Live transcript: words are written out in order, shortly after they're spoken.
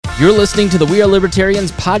You're listening to the We Are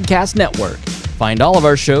Libertarians Podcast Network. Find all of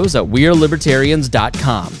our shows at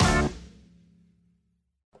wearelibertarians.com.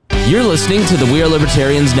 You're listening to the We Are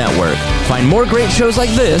Libertarians Network. Find more great shows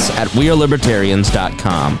like this at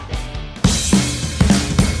wearelibertarians.com.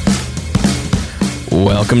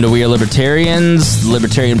 Welcome to We Are Libertarians,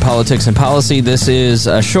 Libertarian Politics and Policy. This is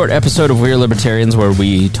a short episode of We Are Libertarians where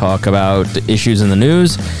we talk about issues in the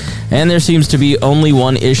news. And there seems to be only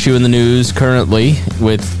one issue in the news currently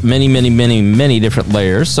with many different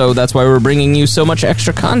layers. So that's why we're bringing you so much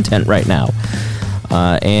extra content right now.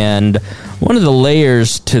 And one of the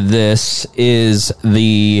layers to this is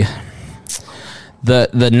the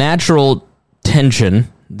natural tension,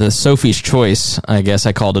 the Sophie's choice, I guess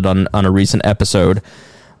I called it on a recent episode,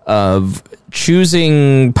 of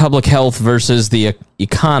choosing public health versus the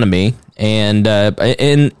economy. And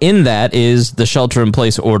in that is the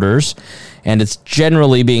shelter-in-place orders, and it's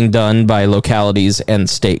generally being done by localities and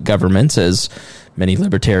state governments, as many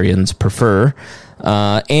libertarians prefer.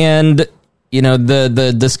 And you know,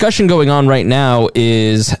 the discussion going on right now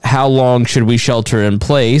is how long should we shelter in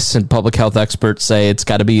place? And public health experts say it's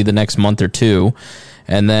got to be the next month or two.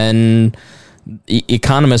 And then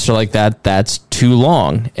economists are like, that's too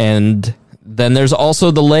long. And then there's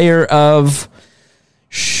also the layer of,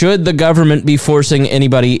 should the government be forcing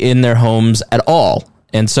anybody in their homes at all?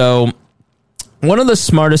 And so one of the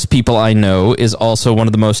smartest people I know is also one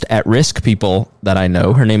of the most at-risk people that I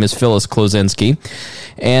know. Her name is Phyllis Klozinski.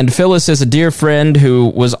 And Phyllis is a dear friend who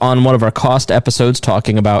was on one of our cost episodes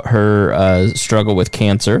talking about her struggle with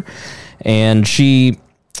cancer. And she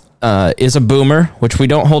is a boomer, which we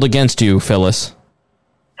don't hold against you, Phyllis.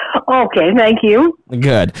 Okay, thank you.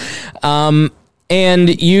 Good.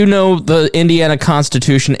 And you know the Indiana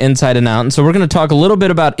Constitution inside and out. And so we're going to talk a little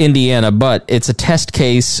bit about Indiana, but it's a test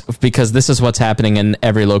case because this is what's happening in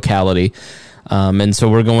every locality. And so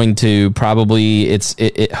we're going to probably,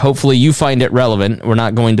 hopefully you find it relevant. We're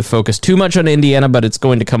not going to focus too much on Indiana, but it's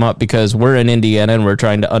going to come up because we're in Indiana and we're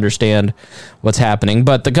trying to understand what's happening.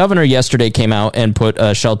 But the governor yesterday came out and put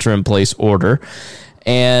a shelter-in-place order,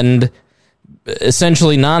 and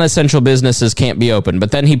essentially non-essential businesses can't be open.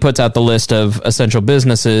 But then he puts out the list of essential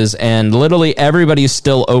businesses, and literally everybody's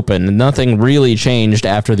still open. Nothing really changed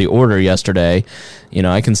after the order yesterday. You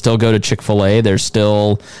know, I can still go to Chick-fil-A. I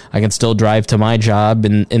can still drive to my job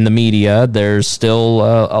in the media. There's still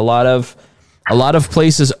a lot of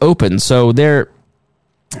places open. So there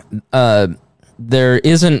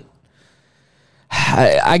isn't.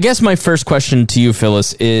 I guess my first question to you,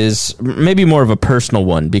 Phyllis, is maybe more of a personal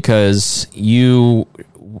one, because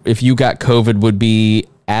if you got COVID, would be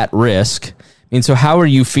at risk. I mean, so how are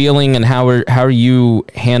you feeling, and how are you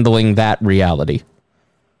handling that reality?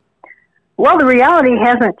 Well, the reality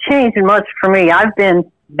hasn't changed much for me. I've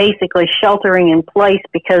been basically sheltering in place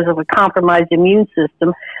because of a compromised immune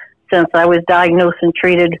system since I was diagnosed and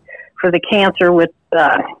treated for the cancer with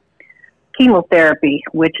chemotherapy,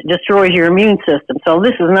 which destroys your immune system. So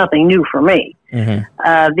this is nothing new for me. Mm-hmm.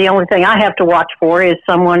 The only thing I have to watch for is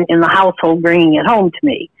someone in the household bringing it home to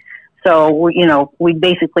me. So, you know, we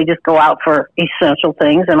basically just go out for essential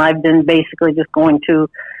things, and I've been basically just going to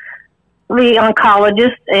the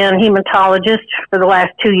oncologist and hematologist for the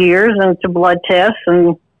last 2 years and to blood tests,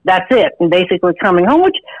 and that's it. And basically coming home,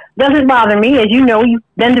 which doesn't bother me. As you know, you've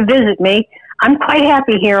been to visit me. I'm quite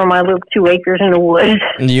happy here on my little 2 acres in the woods.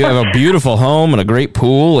 You have a beautiful home and a great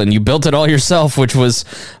pool, and you built it all yourself, which was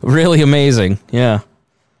really amazing. Yeah.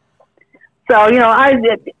 So, you know,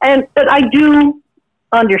 but I do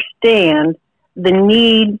understand the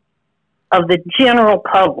need of the general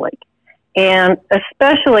public. And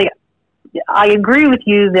especially, I agree with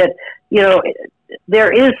you that, you know,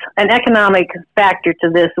 there is an economic factor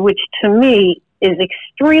to this, which to me is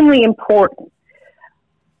extremely important.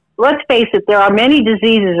 Let's face it, there are many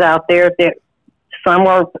diseases out there that some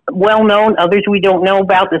are well known, others we don't know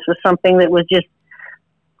about. This was something that was just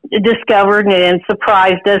discovered and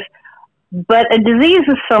surprised us. But a disease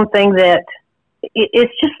is something that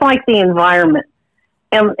it's just like the environment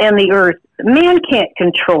and the earth. Man can't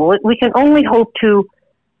control it. We can only hope to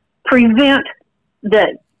prevent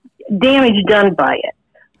the damage done by it.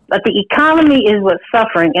 But the economy is what's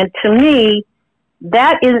suffering. And to me,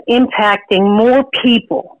 that is impacting more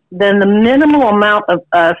people than the minimal amount of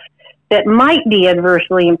us that might be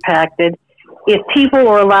adversely impacted if people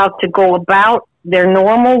were allowed to go about their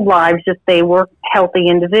normal lives if they were healthy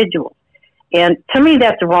individuals. And to me,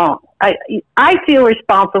 that's wrong. I feel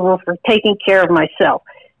responsible for taking care of myself.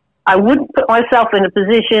 I wouldn't put myself in a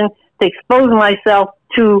position to expose myself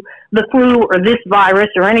to the flu or this virus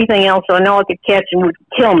or anything else I know I could catch and would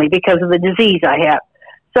kill me because of the disease I have.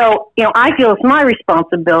 So, I feel it's my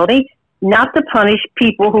responsibility not to punish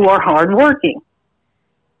people who are hardworking.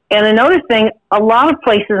 And another thing, a lot of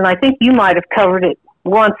places, and I think you might have covered it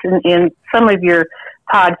once in some of your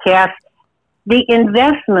podcasts, the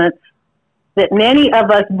investments that many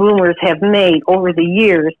of us boomers have made over the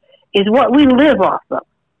years is what we live off of,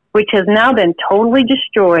 which has now been totally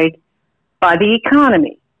destroyed by the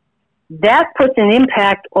economy. That puts an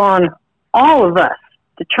impact on all of us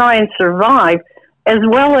to try and survive, as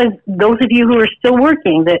well as those of you who are still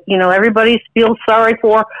working that, everybody feels sorry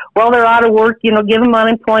for. Well, they're out of work, give them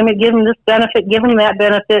unemployment, give them this benefit, give them that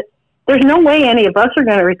benefit. There's no way any of us are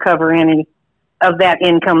going to recover any of that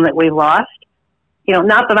income that we lost.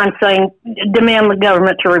 Not that I'm saying demand the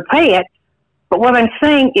government to repay it, but what I'm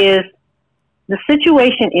saying is the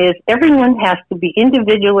situation is everyone has to be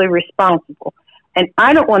individually responsible. And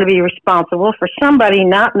I don't want to be responsible for somebody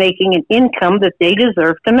not making an income that they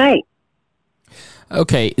deserve to make.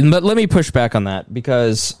 Okay, but let me push back on that,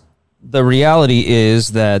 because the reality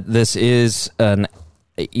is that this is when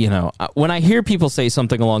I hear people say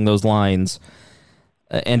something along those lines,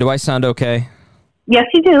 and do I sound okay? Yes,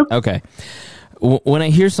 you do. Okay. When I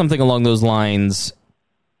hear something along those lines,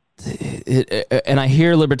 and I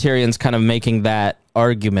hear libertarians kind of making that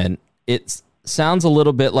argument, it sounds a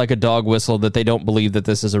little bit like a dog whistle that they don't believe that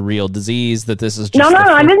this is a real disease, that this is just... No,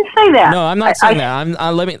 I didn't say that. No, I'm not saying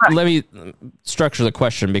that. Let me structure the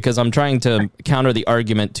question, because I'm trying to counter the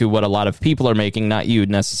argument to what a lot of people are making, not you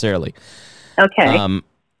necessarily. Okay.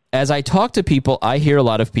 As I talk to people, I hear a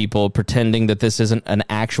lot of people pretending that this isn't an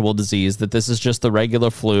actual disease, that this is just the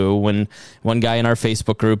regular flu. When one guy in our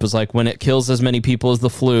Facebook group was like, when it kills as many people as the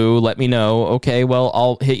flu, let me know. Okay, well,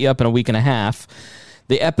 I'll hit you up in a week and a half.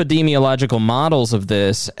 The epidemiological models of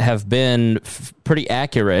this have been pretty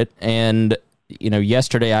accurate. And,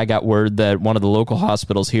 yesterday I got word that one of the local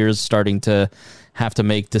hospitals here is starting to have to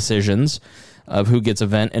make decisions of who gets a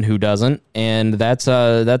vent and who doesn't, and that's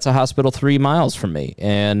a hospital 3 miles from me.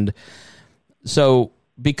 And so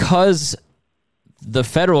because the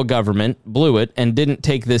federal government blew it and didn't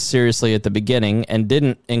take this seriously at the beginning and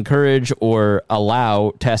didn't encourage or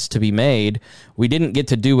allow tests to be made, we didn't get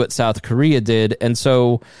to do what South Korea did. And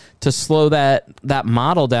so to slow that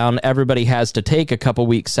model down, everybody has to take a couple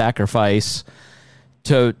weeks sacrifice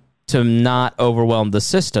to not overwhelm the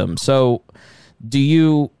system. So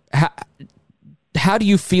how do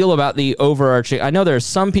you feel about the overarching... I know there are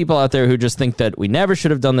some people out there who just think that we never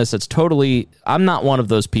should have done this. It's totally... I'm not one of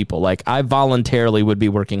those people. Like, I voluntarily would be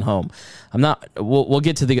working home. I'm not... We'll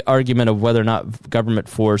get to the argument of whether or not government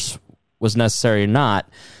force was necessary or not.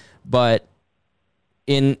 But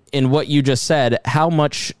in what you just said, how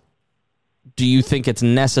much do you think it's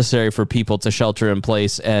necessary for people to shelter in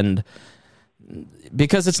place? And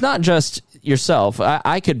because it's not just yourself.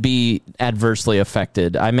 I could be adversely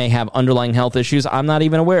affected. I may have underlying health issues I'm not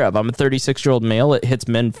even aware of. I'm a 36-year-old male. It hits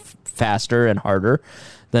men faster and harder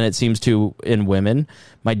than it seems to in women.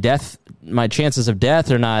 My chances of death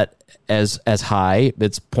are not as high.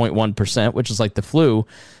 It's 0.1%, which is like the flu,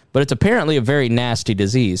 but it's apparently a very nasty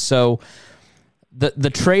disease. So the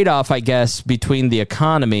trade-off, I guess, between the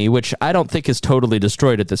economy, which I don't think is totally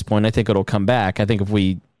destroyed at this point. I think it'll come back. I think if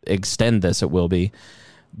we extend this, it will be.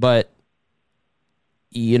 But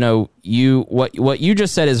what you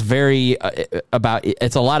just said is very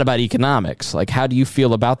it's a lot about economics. Like, how do you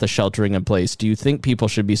feel about the sheltering in place? Do you think people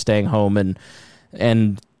should be staying home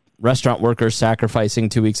and restaurant workers sacrificing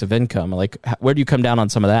 2 weeks of income? Like, where do you come down on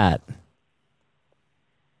some of that?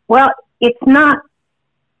 Well, it's not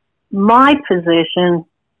my position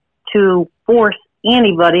to force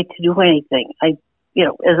anybody to do anything. As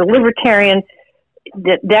a libertarian,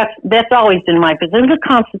 that's always been my position. As a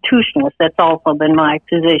constitutionalist, that's also been my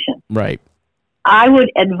position. Right. I would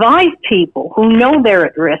advise people who know they're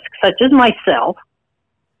at risk, such as myself,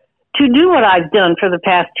 to do what I've done for the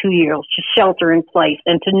past 2 years, to shelter in place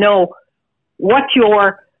and to know what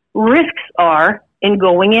your risks are in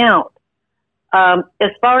going out.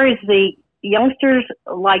 As far as the youngsters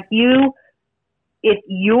like you, if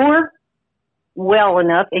you're well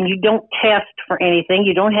enough and you don't test for anything,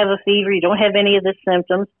 you don't have a fever, you don't have any of the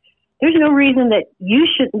symptoms, there's no reason that you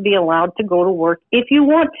shouldn't be allowed to go to work if you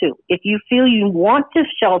want to. If you feel you want to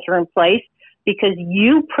shelter in place because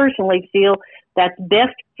you personally feel that's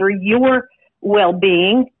best for your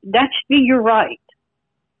well-being, that should be your right.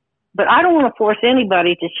 But I don't want to force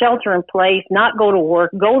anybody to shelter in place, not go to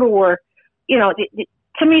work, go to work.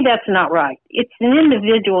 To me, that's not right. It's an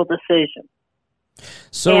individual decision.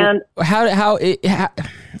 So how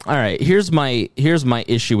all right, here's my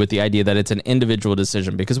issue with the idea that it's an individual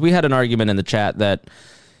decision, because we had an argument in the chat that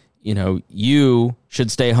you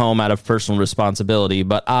should stay home out of personal responsibility,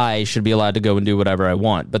 but I should be allowed to go and do whatever I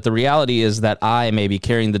want. But the reality is that I may be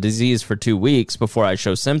carrying the disease for 2 weeks before I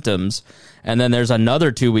show symptoms, and then there's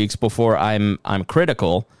another 2 weeks before I'm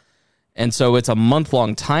critical. And so it's a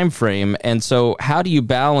month-long time frame. And so how do you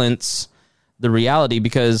balance the reality?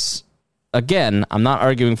 Because, again, I'm not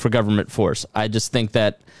arguing for government force. I just think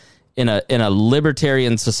that in a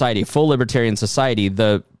libertarian society, full libertarian society,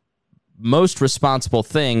 the most responsible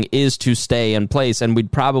thing is to stay in place, and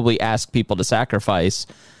we'd probably ask people to sacrifice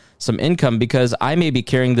some income because I may be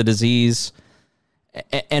carrying the disease,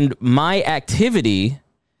 and my activity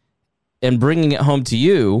and bringing it home to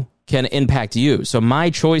you can impact you. So my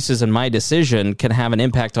choices and my decision can have an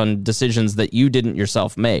impact on decisions that you didn't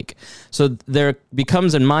yourself make. So there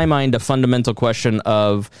becomes, in my mind, a fundamental question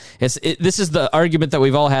of, this is the argument that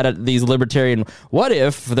we've all had at these libertarian, what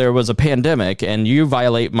if there was a pandemic and you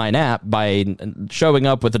violate my NAP by showing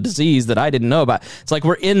up with a disease that I didn't know about? It's like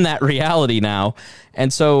we're in that reality now.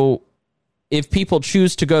 And so if people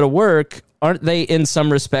choose to go to work, aren't they in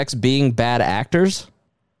some respects being bad actors?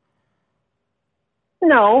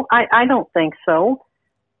 No, I don't think so.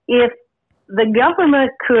 If the government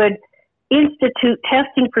could institute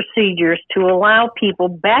testing procedures to allow people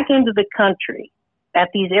back into the country at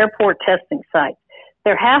these airport testing sites,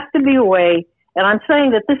 there has to be a way, and I'm saying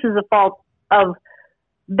that this is a fault of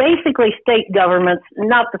basically state governments,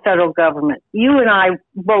 not the federal government. You and I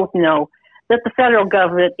both know that the federal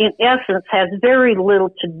government, in essence, has very little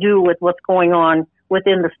to do with what's going on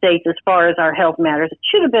within the states as far as our health matters. It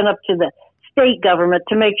should have been up to the state government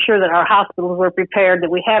to make sure that our hospitals were prepared,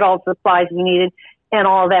 that we had all the supplies we needed, and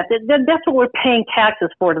all that. That's what we're paying taxes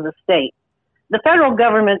for to the state. The federal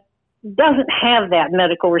government doesn't have that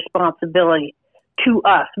medical responsibility to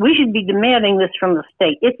us. We should be demanding this from the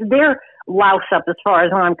state. It's their louse up as far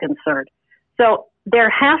as I'm concerned. So there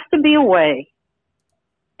has to be a way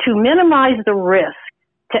to minimize the risk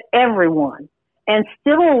to everyone and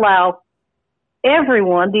still allow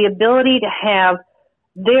everyone the ability to have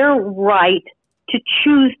their right to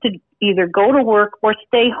choose to either go to work or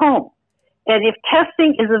stay home. And if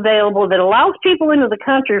testing is available that allows people into the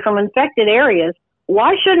country from infected areas,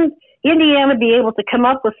 why shouldn't Indiana be able to come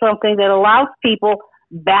up with something that allows people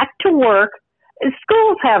back to work?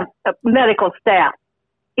 Schools have medical staff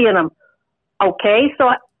in them. Okay, so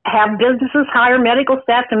have businesses hire medical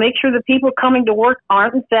staff to make sure that people coming to work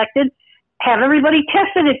aren't infected. Have everybody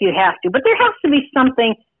tested if you have to. But there has to be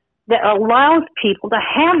something that allows people to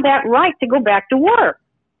have that right to go back to work.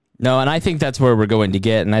 No, and I think that's where we're going to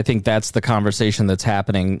get, and I think that's the conversation that's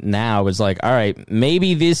happening now is like, all right,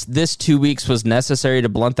 maybe this 2 weeks was necessary to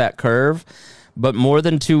blunt that curve, but more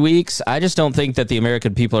than 2 weeks, I just don't think that the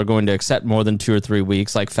American people are going to accept more than 2 or 3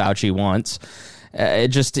 weeks like Fauci wants.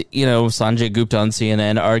 Sanjay Gupta on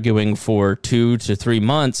CNN arguing for 2 to 3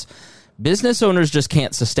 months. Business owners just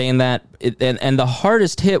can't sustain that, and the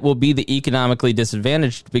hardest hit will be the economically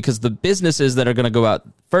disadvantaged because the businesses that are going to go out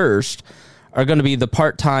first are going to be the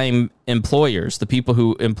part-time employers, the people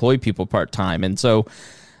who employ people part-time. And so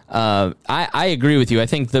I agree with you. I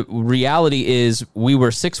think the reality is we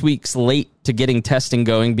were 6 weeks late to getting testing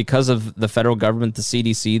going because of the federal government, the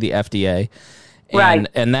CDC, the FDA. Right.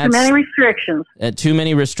 And that's too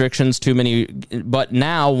many restrictions. Too many. But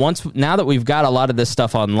now that we've got a lot of this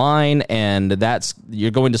stuff online, and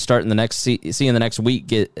you're going to start in the next in the next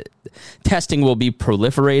week, testing will be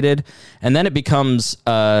proliferated, and then it becomes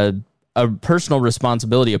a personal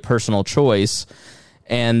responsibility, a personal choice,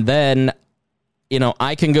 and then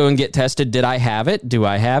I can go and get tested. Did I have it? Do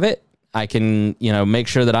I have it? I can make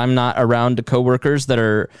sure that I'm not around coworkers that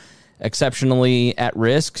are exceptionally at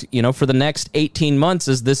risk, for the next 18 months,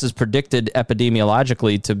 as this is predicted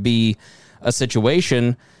epidemiologically to be a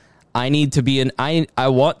situation. I need to be I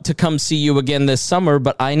want to come see you again this summer,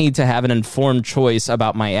 but I need to have an informed choice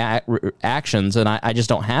about my actions. And I just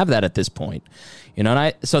don't have that at this point,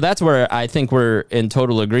 so that's where I think we're in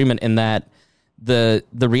total agreement in that the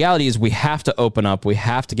reality is we have to open up, we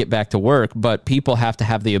have to get back to work, but people have to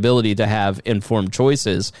have the ability to have informed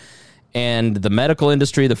choices. And the medical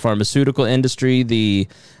industry, the pharmaceutical industry, the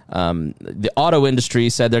auto industry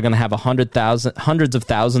said they're going to have hundreds of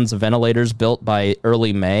thousands of ventilators built by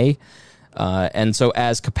early May. And so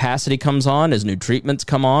as capacity comes on, as new treatments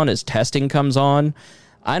come on, as testing comes on,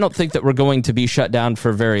 I don't think that we're going to be shut down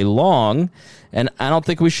for very long. And I don't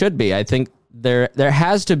think we should be. I think there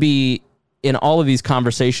has to be, in all of these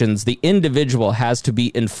conversations, the individual has to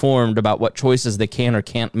be informed about what choices they can or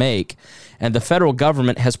can't make. And the federal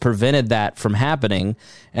government has prevented that from happening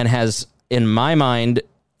and has, in my mind,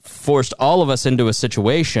 forced all of us into a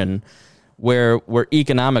situation where we're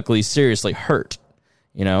economically seriously hurt.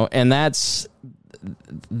 And I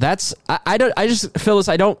just, Phyllis,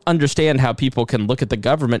 I don't understand how people can look at the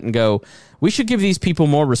government and go, we should give these people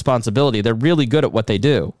more responsibility. They're really good at what they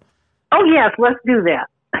do. Oh, yes, let's do that.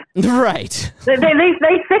 Right. They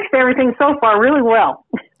fixed everything so far really well.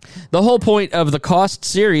 The whole point of the Cost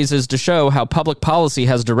series is to show how public policy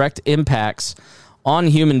has direct impacts on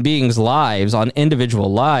human beings' lives, on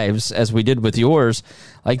individual lives, as we did with yours.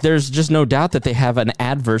 Like, there's just no doubt that they have an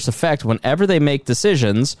adverse effect whenever they make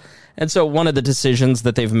decisions. And so one of the decisions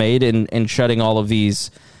that they've made in shutting all of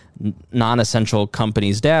these non-essential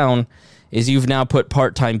companies down is you've now put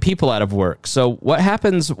part-time people out of work. So what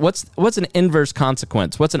happens? What's an inverse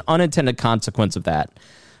consequence? What's an unintended consequence of that?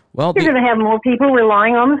 Well, you're going to have more people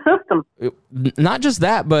relying on the system. Not just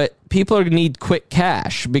that, but people are going to need quick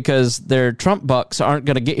cash because their Trump bucks aren't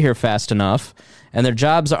going to get here fast enough, and their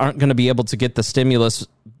jobs aren't going to be able to get the stimulus.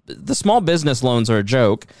 The small business loans are a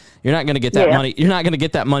joke. You're not going to get that money. You're not going to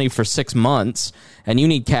get that money for 6 months, and you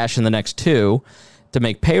need cash in the next 2 to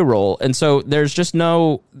make payroll. And so there's just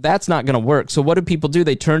that's not going to work. So what do people do?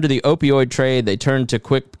 They turn to the opioid trade. They turn to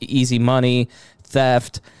quick, easy money,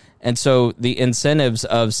 theft. And so the incentives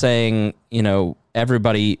of saying,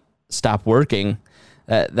 everybody stop working,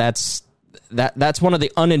 that's one of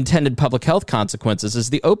the unintended public health consequences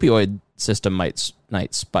is the opioid system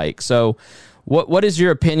might spike. So what is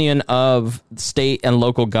your opinion of state and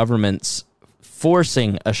local governments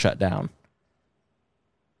forcing a shutdown?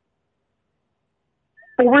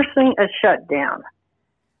 Forcing a shutdown.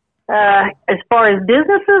 As far as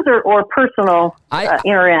businesses or personal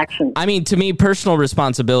interactions? I mean, to me, personal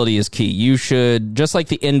responsibility is key. You should, just like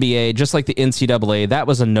the NBA, just like the NCAA, that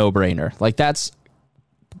was a no-brainer. Like, that's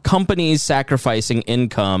companies sacrificing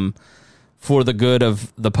income for the good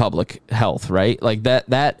of the public health, right? Like,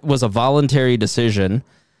 that was a voluntary decision.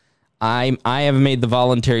 I have made the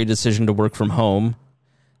voluntary decision to work from home.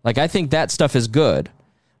 Like, I think that stuff is good.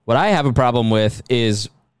 What I have a problem with is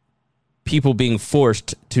people being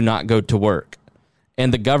forced to not go to work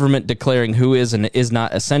and the government declaring who is and is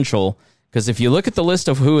not essential. Because if you look at the list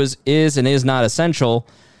of who is and is not essential,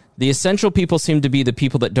 the essential people seem to be the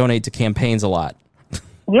people that donate to campaigns a lot.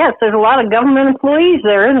 Yes, there's a lot of government employees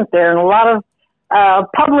there, isn't there? And a lot of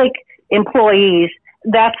public employees.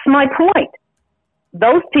 That's my point.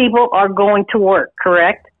 Those people are going to work,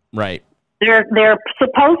 correct? Right. They're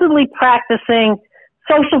supposedly practicing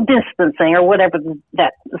social distancing or whatever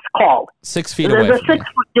that is called. 6 feet away. The 6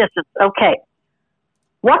 foot distance. Okay.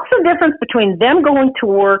 What's the difference between them going to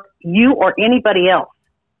work, you, or anybody else?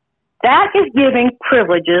 That is giving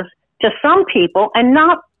privileges to some people and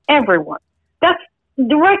not everyone. That's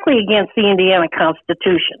directly against the Indiana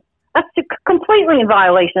Constitution. That's completely in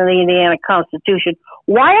violation of the Indiana Constitution.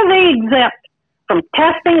 Why are they exempt from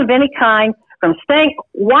testing of any kind, from staying?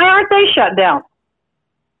 Why aren't they shut down?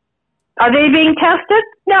 Are they being tested?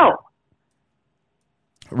 No.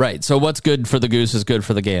 Right. So what's good for the goose is good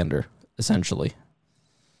for the gander, essentially.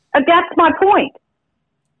 That's my point.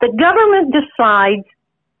 The government decides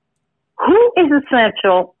who is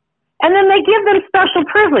essential, and then they give them special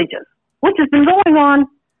privileges, which has been going on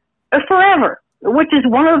forever, which is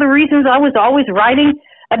one of the reasons I was always writing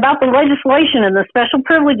about the legislation and the Special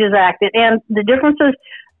Privileges Act and the differences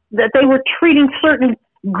that they were treating certain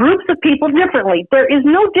groups of people differently. There is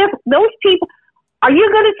no difference. Those people, are you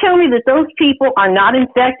going to tell me that those people are not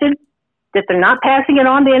infected, that they're not passing it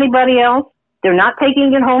on to anybody else? They're not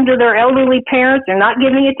taking it home to their elderly parents. They're not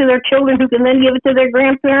giving it to their children who can then give it to their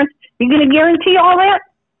grandparents. You're going to guarantee all that?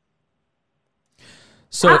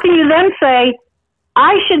 So, how can you then say,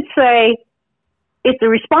 I should say, it's the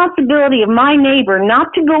responsibility of my neighbor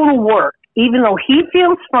not to go to work, even though he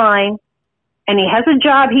feels fine and he has a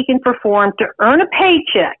job he can perform, to earn a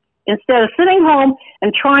paycheck instead of sitting home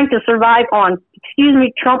and trying to survive on,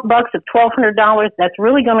 Trump bucks of $1,200? That's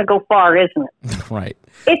really going to go far, isn't it? Right.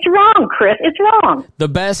 It's wrong, Chris. It's wrong. The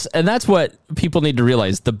best, and that's what people need to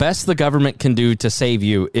realize, the best the government can do to save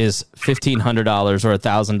you is $1,500 or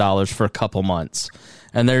 $1,000 for a couple months.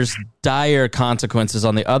 And there's dire consequences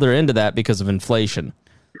on the other end of that because of inflation.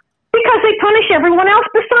 Because they punish everyone else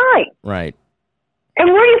beside. Right.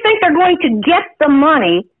 And where do you think they're going to get the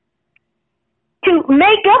money to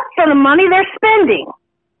make up for the money they're spending?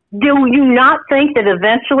 Do you not think that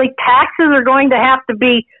eventually taxes are going to have to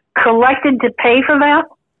be collected to pay for that?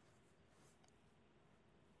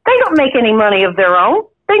 They don't make any money of their own.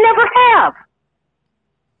 They never have.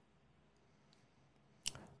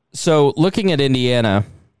 So looking at Indiana,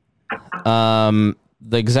 the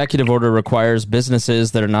executive order requires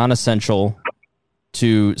businesses that are non-essential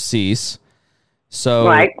to cease. So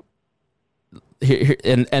right.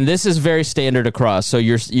 and this is very standard across. So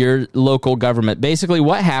your local government, basically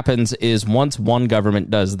what happens is once one government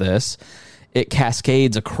does this, it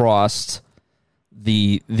cascades across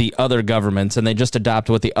the other governments, and they just adopt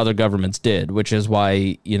what the other governments did, which is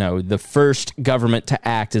why, the first government to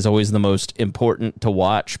act is always the most important to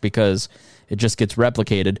watch because it just gets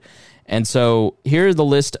replicated. And so here's the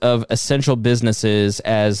list of essential businesses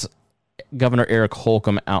as Governor Eric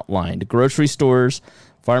Holcomb outlined: grocery stores,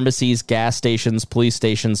 pharmacies, gas stations, police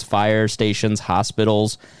stations, fire stations,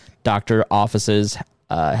 hospitals, doctor offices,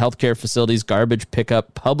 healthcare facilities, garbage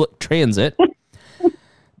pickup, public transit.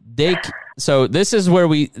 So this is where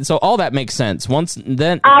so all that makes sense. I just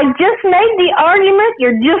made the argument.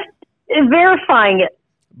 You're just verifying it.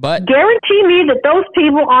 But guarantee me that those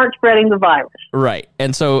people aren't spreading the virus. Right.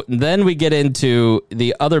 And so then we get into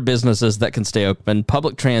the other businesses that can stay open: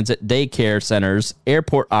 public transit, daycare centers,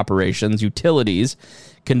 airport operations, utilities,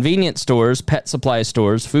 convenience stores, pet supply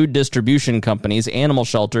stores, food distribution companies, animal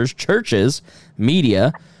shelters, churches,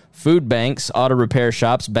 media, food banks, auto repair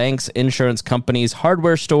shops, banks, insurance companies,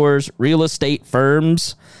 hardware stores, real estate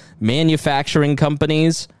firms, manufacturing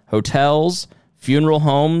companies, hotels, funeral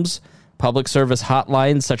homes, public service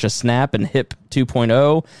hotlines such as SNAP and HIP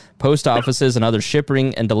 2.0, post offices and other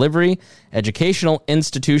shipping and delivery, educational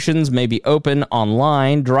institutions may be open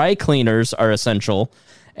online, dry cleaners are essential,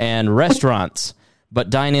 and restaurants,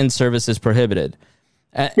 but dine-in service is prohibited.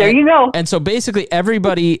 There you go. And so basically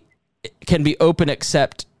everybody can be open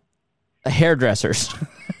except hairdressers.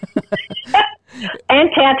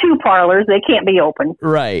 And tattoo parlors, they can't be open.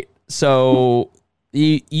 Right. So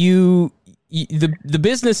the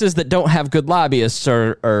businesses that don't have good lobbyists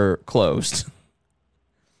are closed.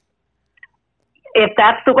 If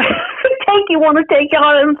that's the way you want to take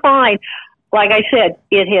on it, fine. Like I said,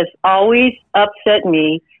 it has always upset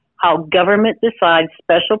me how government decides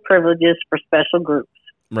special privileges for special groups.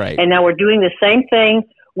 Right. And now we're doing the same thing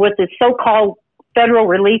with the so-called federal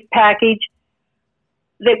relief package,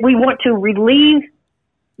 that we want to relieve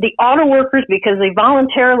the auto workers because they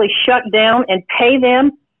voluntarily shut down and pay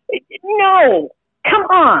them. No, come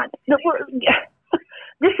on.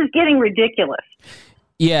 This is getting ridiculous.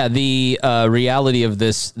 Yeah, the reality of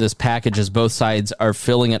this package is both sides are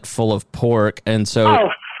filling it full of pork, and so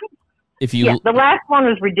if you the last one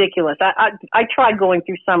was ridiculous. I tried going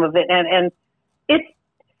through some of it, and it's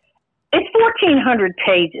 1,400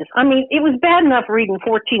 pages. I mean, it was bad enough reading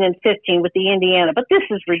 14 and 15 with the Indiana, but this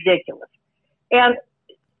is ridiculous. And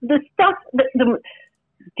the stuff, the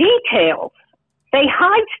details, they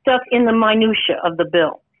hide stuff in the minutia of the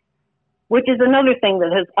bill, which is another thing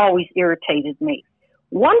that has always irritated me.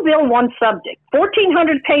 One bill, one subject.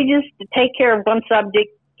 1,400 pages to take care of one subject.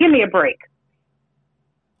 Give me a break.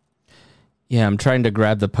 Yeah, I'm trying to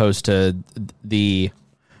grab the post to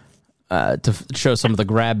show some of the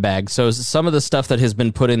grab bags. So some of the stuff that has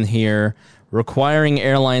been put in here: requiring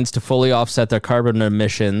airlines to fully offset their carbon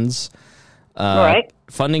emissions, right.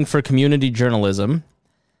 Funding for community journalism,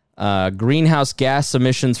 greenhouse gas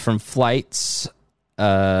emissions from flights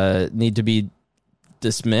need to be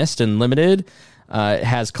dismissed and limited. It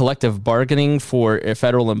has collective bargaining for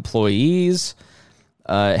federal employees.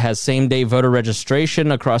 It has same-day voter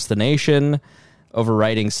registration across the nation,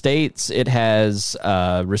 overriding states. It has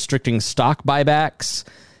restricting stock buybacks.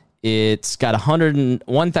 It's got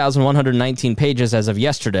 1,119 pages as of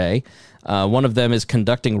yesterday. One of them is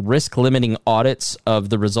conducting risk-limiting audits of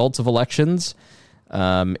the results of elections.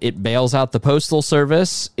 It bails out the Postal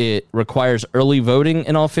Service. It requires early voting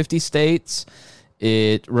in all 50 states.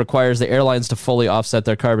 It requires the airlines to fully offset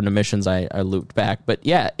their carbon emissions. I looped back. But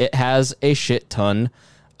yeah, it has a shit ton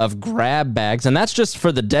of grab bags, and that's just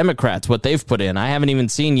for the Democrats, what they've put in. I haven't even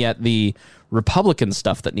seen yet the Republican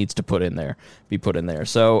stuff that needs to be put in there.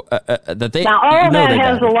 So that they now all that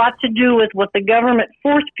has a lot to do with what the government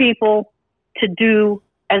forced people to do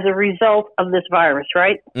as a result of this virus,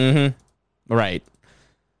 right? Mm-hmm. Right.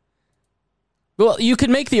 Well, you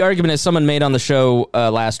could make the argument, as someone made on the show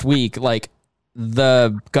last week, like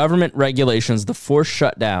the government regulations, the forced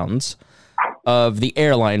shutdowns of the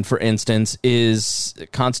airline, for instance, is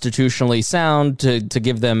constitutionally sound to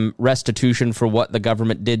give them restitution for what the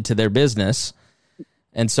government did to their business.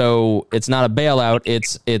 And so it's not a bailout.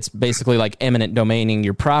 It's basically like eminent domaining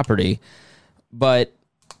your property. But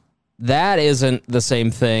that isn't the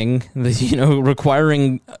same thing,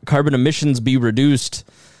 requiring carbon emissions be reduced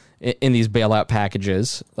in these bailout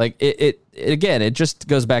packages. Like it again, it just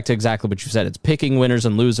goes back to exactly what you said. It's picking winners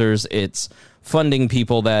and losers. It's funding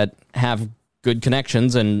people that have good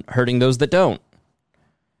connections and hurting those that don't.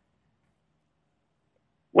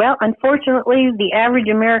 Well, unfortunately, the average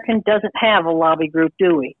American doesn't have a lobby group,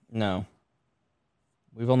 do we? No.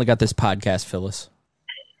 We've only got this podcast, Phyllis.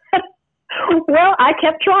 Well, I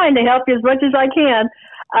kept trying to help you as much as I can.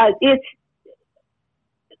 It's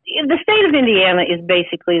the state of Indiana is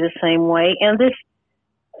basically the same way, and this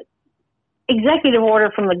executive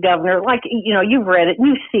order from the governor, like, you've read it,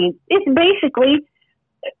 you've seen, it's basically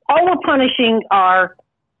all we're punishing are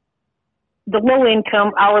the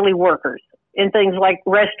low-income hourly workers in things like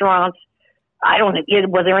restaurants. I don't know,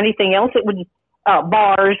 was there anything else? It was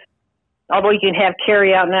bars, although you can have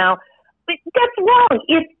carry-out now. But that's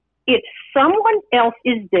wrong. If someone else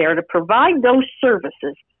is there to provide those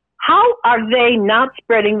services, how are they not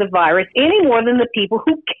spreading the virus any more than the people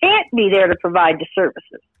who can't be there to provide the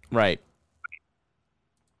services? Right.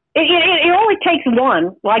 It only takes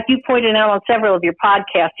one, like you pointed out on several of your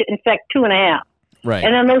podcasts, to infect 2.5. Right.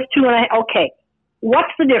 And then those 2.5, okay,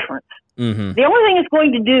 what's the difference? Mm-hmm. The only thing it's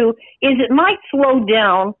going to do is it might slow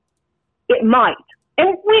down. It might.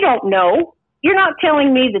 And we don't know. You're not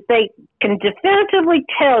telling me that they can definitively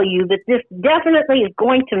tell you that this definitely is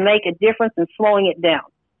going to make a difference in slowing it down.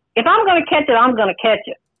 If I'm going to catch it, I'm going to catch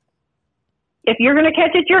it. If you're going to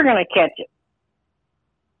catch it, you're going to catch it.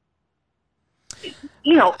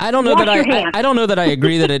 I don't know that I don't know that I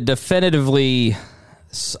agree that it definitively.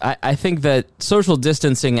 I think that social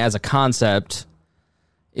distancing as a concept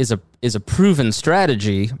is a proven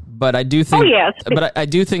strategy, but I do think. Oh, yes. But I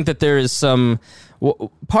do think that there is some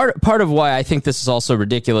part of why I think this is also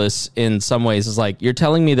ridiculous in some ways is like you're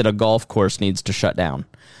telling me that a golf course needs to shut down,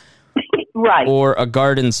 right? Or a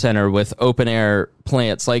garden center with open air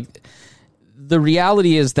plants, like. The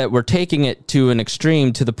reality is that we're taking it to an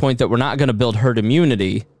extreme to the point that we're not going to build herd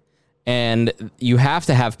immunity, and you have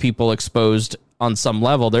to have people exposed on some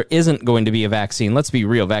level. There isn't going to be a vaccine. Let's be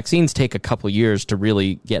real. Vaccines take a couple years to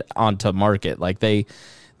really get onto market. Like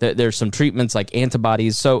there's some treatments like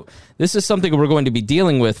antibodies. So this is something we're going to be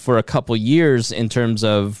dealing with for a couple years in terms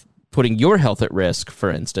of putting your health at risk, for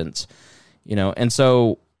instance. And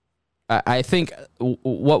so I think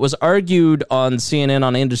what was argued on CNN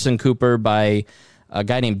on Anderson Cooper by a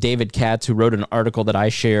guy named David Katz, who wrote an article that I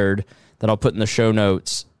shared that I'll put in the show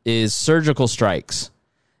notes, is surgical strikes.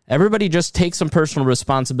 Everybody just take some personal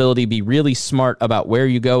responsibility, be really smart about where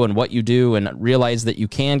you go and what you do, and realize that you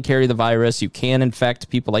can carry the virus, you can infect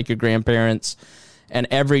people like your grandparents, and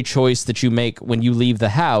every choice that you make when you leave the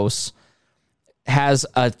house has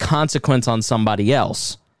a consequence on somebody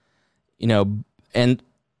else. And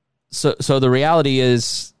So the reality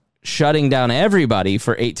is shutting down everybody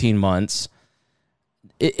for 18 months.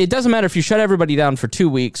 It doesn't matter if you shut everybody down for 2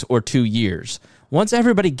 weeks or 2 years. Once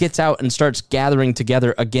everybody gets out and starts gathering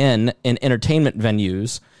together again in entertainment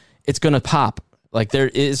venues, it's going to pop. Like there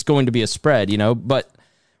is going to be a spread, but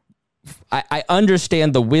I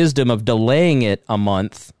understand the wisdom of delaying it a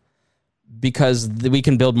month because we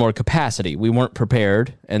can build more capacity. We weren't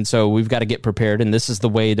prepared, and so we've got to get prepared, and this is the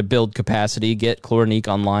way to build capacity, get Chlorinique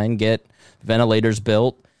online, get ventilators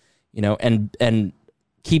built, and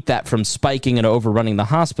keep that from spiking and overrunning the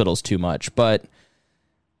hospitals too much. But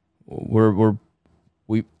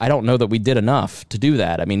I don't know that we did enough to do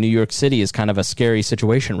that. I mean, New York City is kind of a scary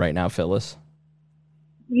situation right now, Phyllis.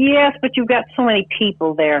 Yes, but you've got so many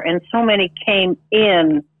people there, and so many came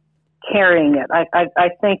in carrying it. I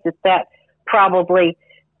think that probably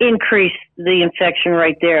increased the infection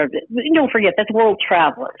rate there. Don't forget, that's world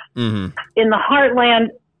travelers. Mm-hmm. In the heartland,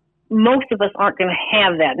 most of us aren't going to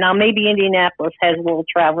have that. Now, maybe Indianapolis has world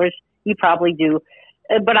travelers. You probably do.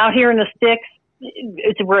 But out here in the sticks,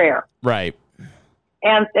 it's rare. Right.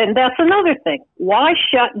 And that's another thing. Why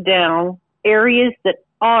shut down areas that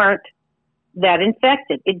aren't that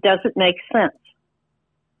infected? It doesn't make sense.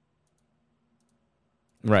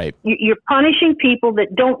 Right. You're punishing people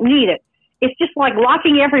that don't need it. It's just like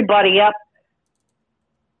locking everybody up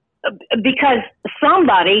because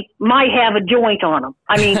somebody might have a joint on them.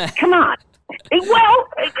 I mean, come on. Well,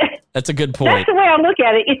 that's a good point. That's the way I look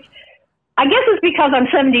at it. I guess it's because I'm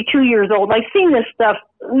 72 years old. I've seen this stuff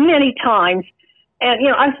many times, and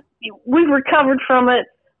we've recovered from it.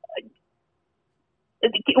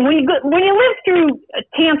 When you live through a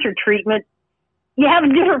cancer treatment, you have a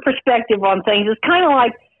different perspective on things. It's kind of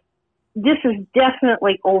like this is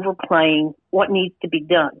definitely overplaying what needs to be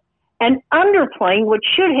done and underplaying what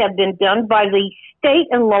should have been done by the state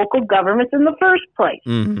and local governments in the first place.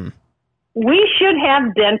 Mm-hmm. We should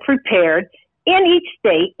have been prepared in each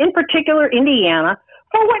state, in particular Indiana,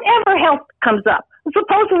 for whatever health comes up.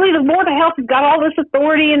 Supposedly the Board of Health has got all this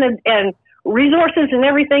authority and resources and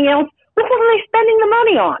everything else. But what are they spending the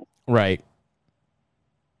money on? Right.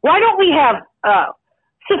 Why don't we have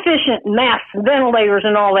sufficient masks, ventilators,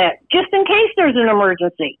 and all that, just in case there's an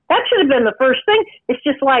emergency? That should have been the first thing. It's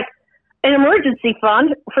just like an emergency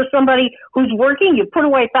fund for somebody who's working. You put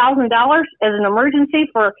away $1,000 as an emergency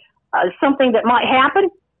for something that might happen.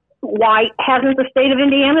 Why hasn't the state of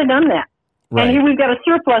Indiana done that? Right. And here we've got a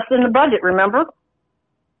surplus in the budget, remember?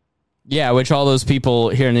 Yeah, which all those people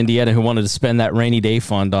here in Indiana who wanted to spend that rainy day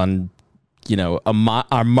fund on, you know, a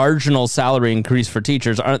marginal salary increase for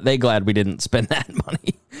teachers, aren't they glad we didn't spend that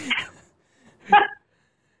money?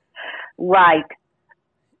 Right.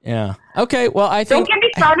 Yeah. Okay. Well, I think don't get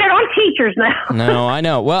me started on teachers now. No, I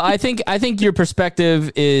know. Well, I think your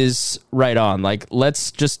perspective is right on. Like,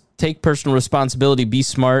 let's just take personal responsibility, be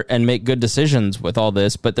smart, and make good decisions with all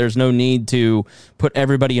this. But there's no need to put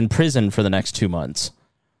everybody in prison for the next 2 months.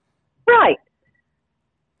 Right.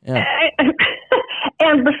 Yeah.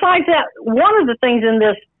 And besides that, one of the things in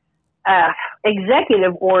this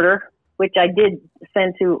executive order, which I did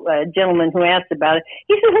send to a gentleman who asked about it,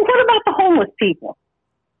 he said, well, what about the homeless people?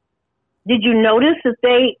 Did you notice that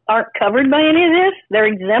they aren't covered by any of this? They're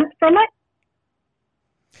exempt from it?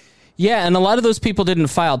 Yeah, and a lot of those people didn't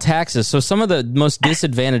file taxes. So some of the most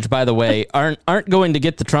disadvantaged, by the way, aren't going to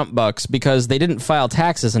get the Trump bucks because they didn't file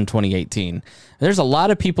taxes in 2018. There's a lot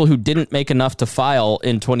of people who didn't make enough to file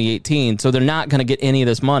in 2018, so they're not going to get any of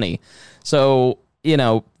this money. So, you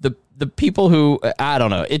know, the people who, I don't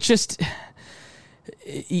know, it's just,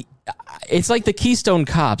 it's like the Keystone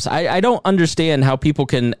Cops. I don't understand how people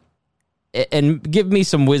can, and give me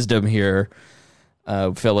some wisdom here,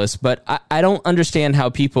 Phyllis, but I don't understand how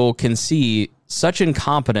people can see such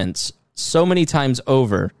incompetence so many times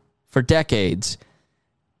over for decades,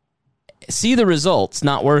 see the results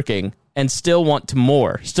not working, and still want to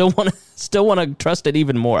more, still want to trust it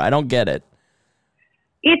even more. I don't get it.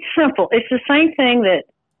 It's simple. It's the same thing that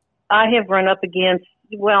I have run up against.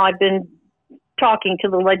 Well, I've been talking to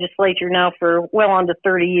the legislature now for well under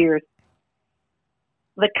 30 years.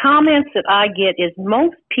 The comments that I get is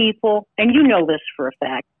most people, and you know this for a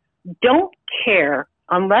fact, don't care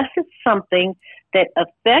unless it's something that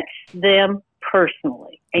affects them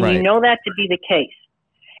personally. And right. You know that to be the case.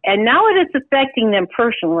 And now that it's affecting them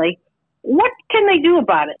personally, what can they do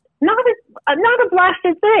about it? Not a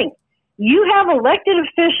blasted thing. You have elected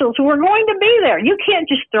officials who are going to be there. You can't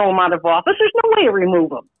just throw them out of office. There's no way to remove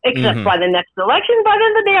them, except by the next election. By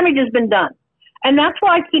then the damage has been done. And that's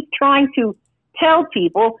why I keep trying to tell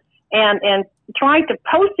people and trying to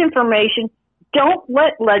post information, don't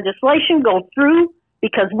let legislation go through,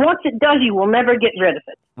 because once it does, you will never get rid of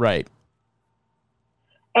it. Right.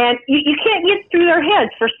 And you can't get through their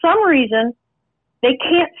heads. For some reason, they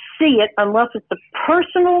can't see it unless it's a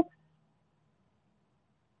personal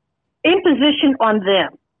imposition on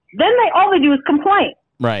them. Then all they do is complain.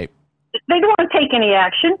 Right. They don't want to take any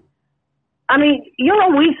action. I mean, you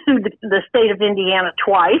know, we've sued the state of Indiana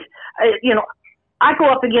twice. You know, I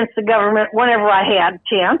go up against the government whenever I had a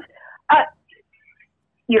chance.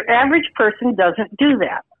 Your average person doesn't do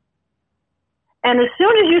that. And as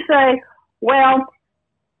soon as you say, well,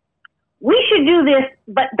 we should do this,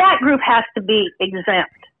 but that group has to be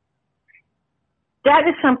exempt, that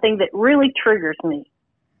is something that really triggers me.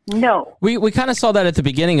 No. We kind of saw that at the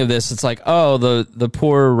beginning of this. It's like, oh, the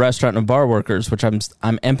poor restaurant and bar workers, which I'm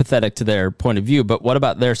empathetic to their point of view, but what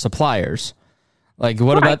about their suppliers? Like,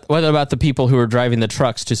 what about the people who are driving the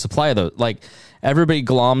trucks to supply those? Like, everybody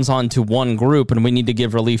gloms onto one group, and we need to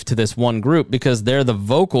give relief to this one group because they're the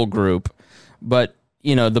vocal group. But,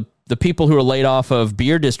 you know, the people who are laid off of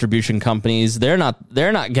beer distribution companies, they're not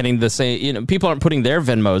getting the same, you know, people aren't putting their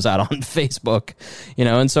Venmos out on Facebook, you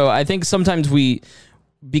know. And so I think sometimes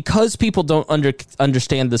because people don't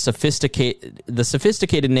understand the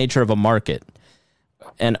sophisticated nature of a market,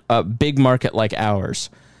 and a big market like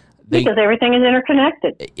ours, because everything is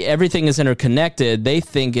interconnected. Everything is interconnected. They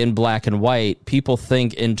think in black and white. People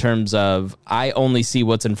think in terms of, I only see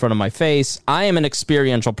what's in front of my face. I am an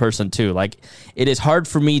experiential person too. Like, it is hard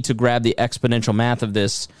for me to grab the exponential math of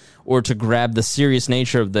this or to grab the serious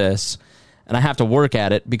nature of this. And I have to work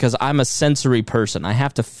at it because I'm a sensory person. I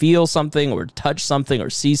have to feel something or touch something or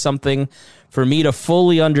see something for me to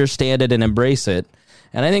fully understand it and embrace it.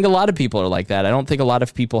 And I think a lot of people are like that. I don't think a lot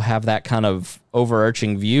of people have that kind of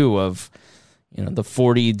overarching view of, you know, the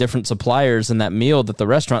 40 different suppliers in that meal that the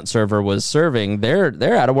restaurant server was serving.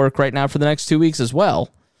 They're out of work right now for the next 2 weeks as well.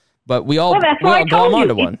 But we all glom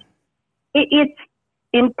onto one. It's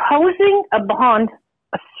imposing upon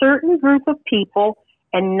a certain group of people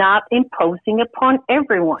and not imposing upon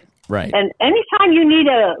everyone. Right. And anytime you need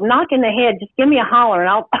a knock in the head, just give me a holler and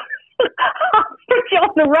I'll put you on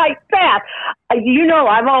the right path. You know,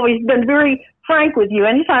 I've always been very frank with you.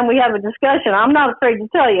 Anytime we have a discussion, I'm not afraid to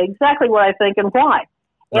tell you exactly what I think and why.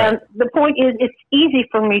 And the point is, it's easy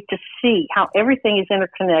for me to see how everything is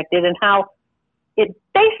interconnected and how it's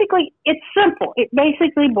simple. It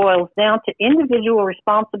basically boils down to individual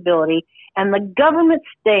responsibility and the government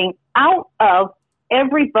staying out of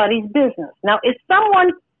everybody's business. Now, if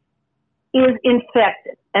someone is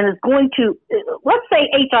infected and is going to, let's say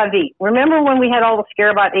HIV. Remember when we had all the scare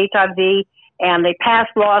about HIV and they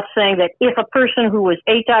passed laws saying that if a person who was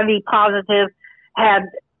HIV positive had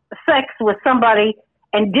sex with somebody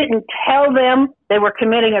and didn't tell them, they were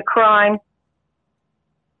committing a crime.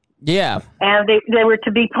 Yeah. And they were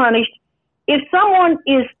to be punished. If someone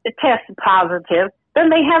is tested positive, then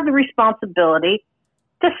they have the responsibility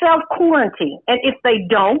to self-quarantine. And if they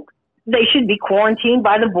don't, they should be quarantined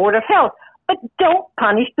by the Board of Health. But don't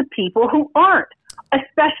punish the people who aren't,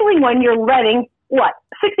 especially when you're letting,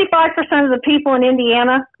 65% of the people in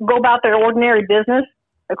Indiana go about their ordinary business,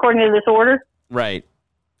 according to this order? Right.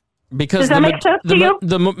 Because does that make sense to you?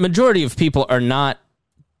 The majority of people are not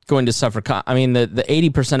going to suffer. I mean, the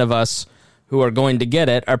 80% of us who are going to get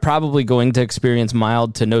it are probably going to experience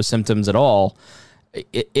mild to no symptoms at all.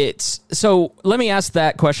 So let me ask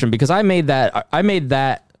that question, because I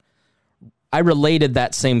related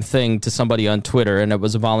that same thing to somebody on Twitter, and it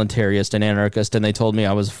was a voluntarist and anarchist, and they told me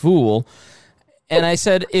I was a fool. And I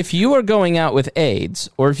said, if you are going out with AIDS,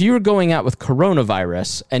 or if you are going out with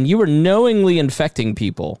coronavirus, and you are knowingly infecting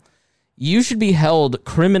people, you should be held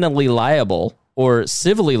criminally liable or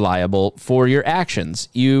civilly liable for your actions.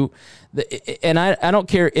 And I don't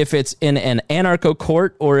care if it's in an anarcho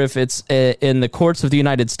court or if it's in the courts of the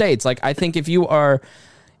United States. Like, I think if you're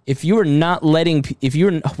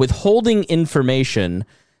withholding information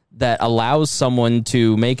that allows someone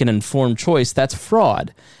to make an informed choice, that's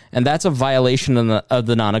fraud. And that's a violation of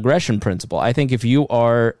the non-aggression principle. I think if you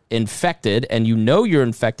are infected and you know you're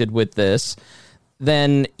infected with this,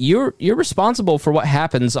 then you're responsible for what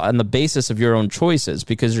happens on the basis of your own choices,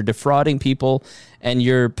 because you're defrauding people and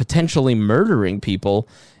you're potentially murdering people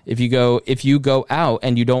if you go out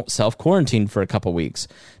and you don't self-quarantine for a couple weeks.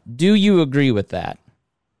 Do you agree with that?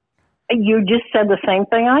 You just said the same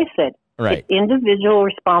thing I said. Right. It's individual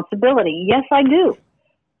responsibility. Yes, I do.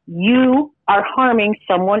 You are harming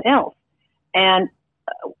someone else. And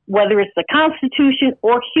whether it's the Constitution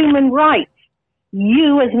or human rights,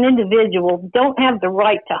 you as an individual don't have the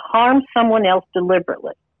right to harm someone else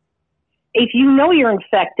deliberately. If you know you're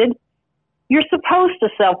infected, you're supposed to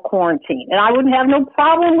self-quarantine. And I wouldn't have no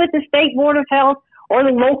problem with the State Board of Health or the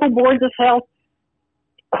local boards of health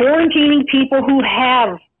quarantining people who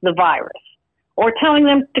have the virus, or telling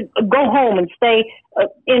them to go home and stay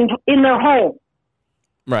in their home.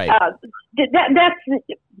 Right.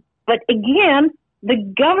 But again,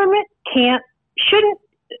 the government shouldn't.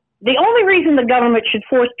 The only reason the government should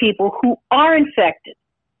force people who are infected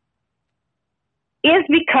is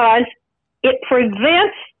because it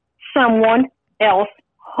prevents someone else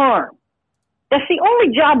harm. That's the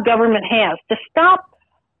only job government has, to stop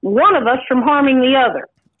one of us from harming the other.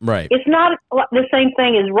 Right. It's not the same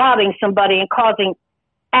thing as robbing somebody and causing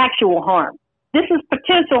actual harm. This is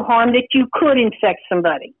potential harm that you could infect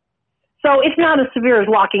somebody. So it's not as severe as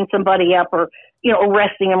locking somebody up or,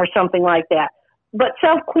 arresting them or something like that. But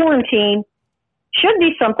self-quarantine should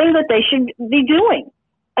be something that they should be doing.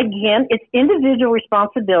 Again, it's individual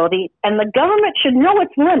responsibility, and the government should know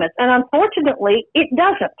its limits. And unfortunately, it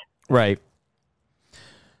doesn't. Right.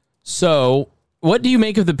 So what do you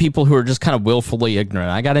make of the people who are just kind of willfully ignorant?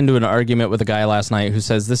 I got into an argument with a guy last night who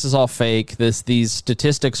says this is all fake. These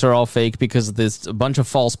statistics are all fake because there's a bunch of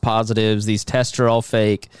false positives. These tests are all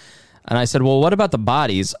fake. And I said, well, what about the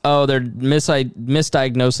bodies? Oh, they're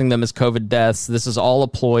misdiagnosing them as COVID deaths. This is all a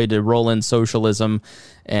ploy to roll in socialism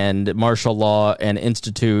and martial law and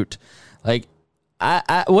institute. Like,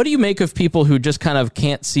 what do you make of people who just kind of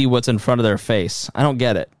can't see what's in front of their face? I don't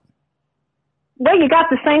get it. Well, you got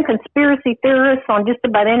the same conspiracy theorists on just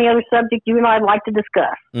about any other subject you and I'd like to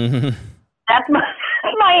discuss. Mm-hmm. That's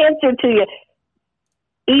my answer to you.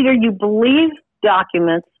 Either you believe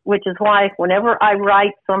documents, which is why whenever I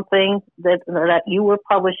write something that you were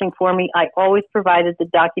publishing for me, I always provided the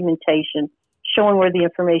documentation showing where the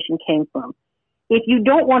information came from. If you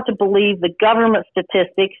don't want to believe the government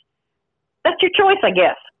statistics, that's your choice, I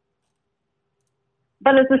guess.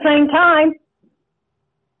 But at the same time,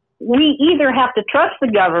 we either have to trust the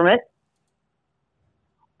government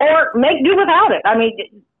or make do without it. I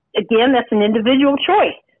mean, again, that's an individual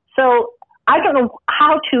choice. So I don't know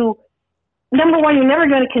how to. Number one, you're never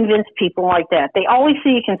going to convince people like that. They always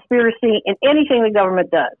see a conspiracy in anything the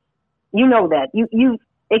government does. You know that. You've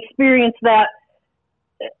experienced that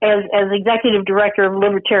as executive director of the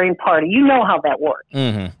Libertarian Party. You know how that works.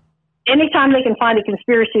 Mm-hmm. Anytime they can find a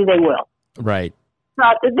conspiracy, they will. Right.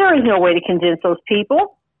 There is no way to convince those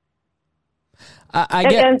people. I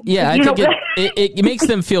think it makes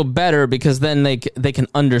them feel better because then they can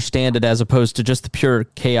understand it as opposed to just the pure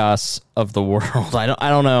chaos of the world. I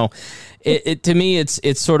don't know. It to me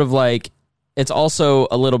it's sort of like it's also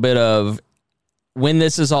a little bit of when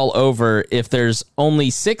this is all over, if there's only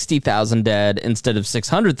 60,000 dead instead of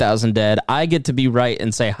 600,000 dead, I get to be right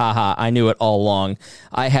and say, haha, I knew it all along.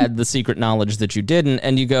 I had the secret knowledge that you didn't.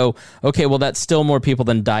 And you go, okay, well, that's still more people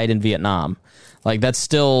than died in Vietnam. Like, that's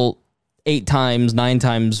still 8 times, 9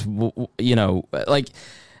 times, like,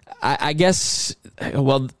 I guess,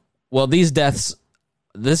 well, these deaths,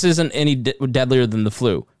 this isn't any deadlier than the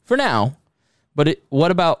flu for now. But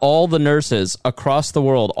what about all the nurses across the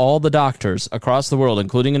world, all the doctors across the world,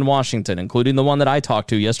 including in Washington, including the one that I talked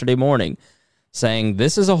to yesterday morning, saying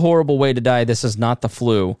this is a horrible way to die. This is not the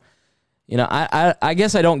flu. I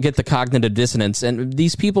guess I don't get the cognitive dissonance. And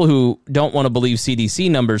these people who don't want to believe CDC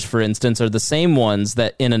numbers, for instance, are the same ones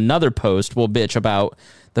that in another post will bitch about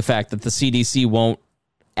the fact that the CDC won't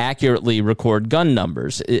accurately record gun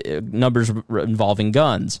numbers involving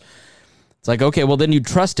guns. It's like, okay, well, then you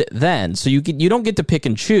trust it then. So you don't get to pick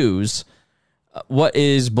and choose what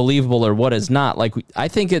is believable or what is not. Like, I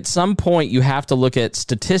think at some point you have to look at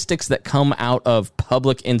statistics that come out of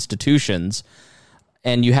public institutions,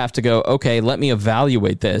 and you have to go, okay, let me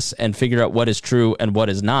evaluate this and figure out what is true and what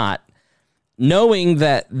is not, knowing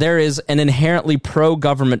that there is an inherently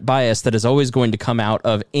pro-government bias that is always going to come out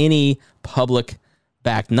of any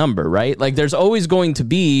public-backed number, right? Like, there's always going to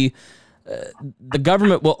be... the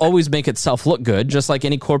government will always make itself look good, just like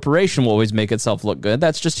any corporation will always make itself look good.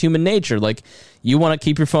 That's just human nature. Like, you want to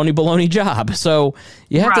keep your phony baloney job, so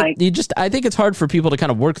you have to. I think it's hard for people to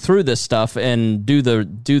kind of work through this stuff and do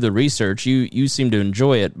the research. You seem to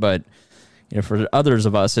enjoy it, but for others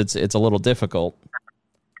of us, it's a little difficult.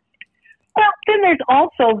 Well, then there's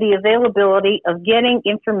also the availability of getting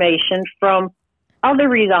information from other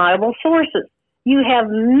reliable sources. You have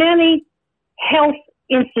many health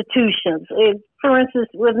institutions. For instance,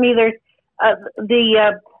 with me, there's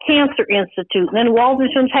the Cancer Institute, and then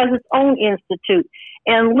Waldenstrom's has its own institute,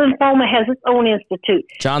 and lymphoma has its own institute.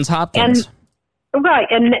 Johns Hopkins. And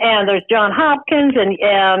there's Johns Hopkins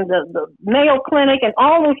and the Mayo Clinic and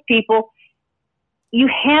all those people. You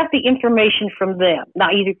have the information from them. Now,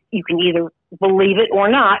 you can either believe it or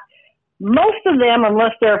not. Most of them,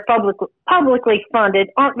 unless they're publicly funded,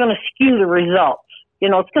 aren't going to skew the results.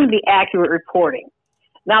 It's going to be accurate reporting.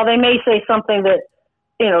 Now, they may say something that,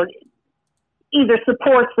 either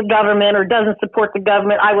supports the government or doesn't support the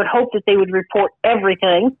government. I would hope that they would report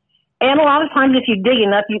everything. And a lot of times, if you dig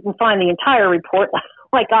enough, you can find the entire report,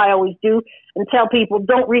 like I always do, and tell people,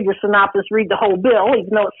 don't read the synopsis, read the whole bill,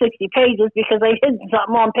 even though it's 60 pages, because they hid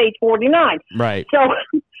something on page 49. Right. So,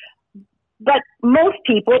 but most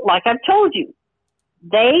people, like I've told you,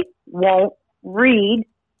 they won't read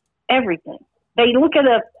everything. They look at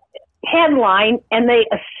a headline and they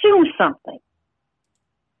assume something,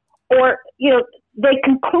 or they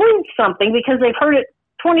conclude something because they've heard it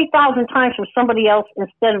 20,000 times from somebody else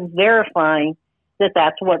instead of verifying that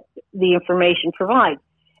that's what the information provides.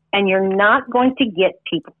 And you're not going to get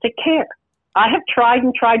people to care. I have tried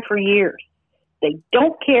and tried for years. They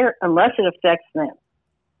don't care unless it affects them.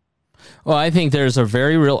 Well, I think there's a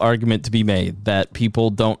very real argument to be made that people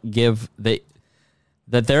don't give that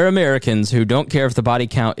there are Americans who don't care if the body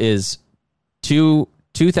count is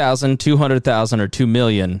 2,000, 200,000, or 2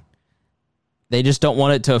 million. They just don't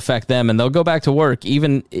want it to affect them, and they'll go back to work.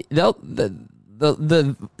 Even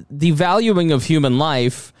the valuing of human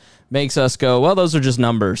life makes us go, well, those are just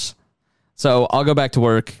numbers. So I'll go back to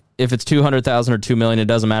work. If it's 200,000 or 2 million, it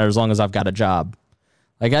doesn't matter as long as I've got a job.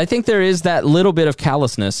 Like, I think there is that little bit of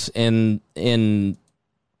callousness in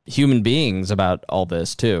human beings about all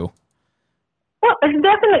this too. Well, there's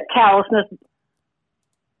definite callousness.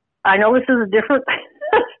 I know this is a different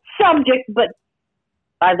subject, but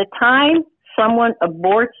by the time someone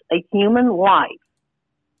aborts a human life,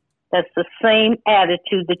 that's the same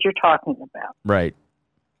attitude that you're talking about. Right.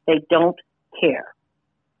 They don't care.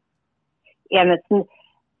 And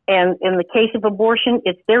in the case of abortion,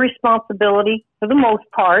 it's their responsibility for the most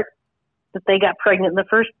part that they got pregnant in the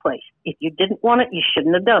first place. If you didn't want it, you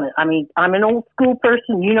shouldn't have done it. I mean, I'm an old school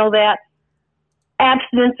person. You know that.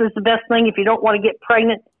 Abstinence is the best thing. If you don't want to get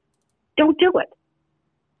pregnant, don't do it.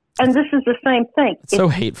 And this is the same thing. It's so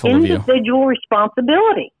hateful of you. Individual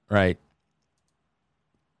responsibility. Right.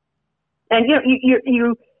 And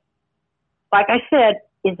you, like I said,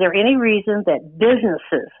 is there any reason that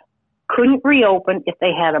businesses couldn't reopen if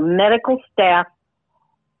they had a medical staff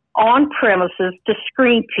on premises to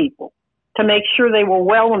screen people, to make sure they were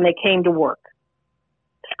well when they came to work.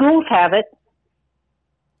 Schools have it.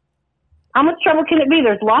 How much trouble can it be?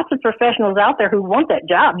 There's lots of professionals out there who want that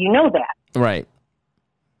job. You know that. Right.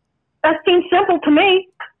 That seems simple to me.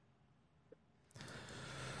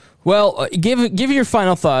 Well, give your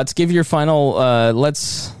final thoughts. Give your final.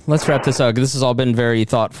 Let's wrap this up. This has all been very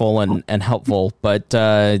thoughtful and helpful. But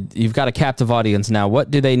you've got a captive audience now.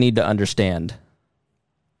 What do they need to understand?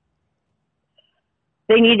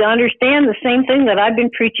 They need to understand the same thing that I've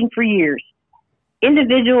been preaching for years: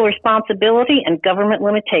 individual responsibility and government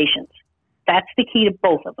limitations. That's the key to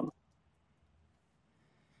both of them.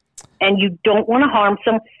 And you don't want to harm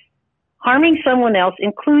harming someone else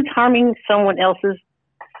includes harming someone else's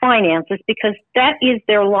finances, because that is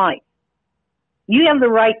their life. You have the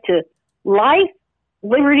right to life,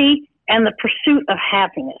 liberty, and the pursuit of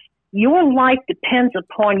happiness. Your life depends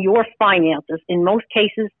upon your finances in most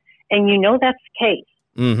cases, and you know that's the case.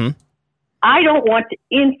 Mm-hmm. I don't want to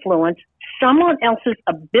influence someone else's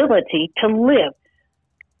ability to live.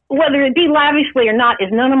 Whether it be lavishly or not is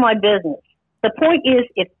none of my business. The point is,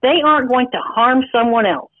 if they aren't going to harm someone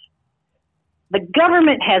else, the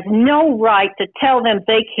government has no right to tell them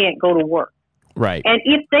they can't go to work. Right. And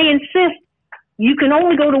if they insist you can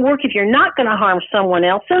only go to work if you're not going to harm someone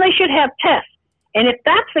else, then they should have tests. And if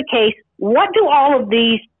that's the case, what do all of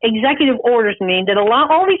these executive orders mean that allow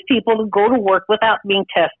all these people to go to work without being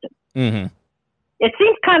tested? Mm-hmm. It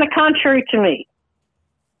seems kind of contrary to me.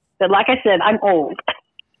 But like I said, I'm old.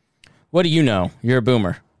 What do you know? You're a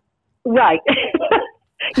boomer. Right.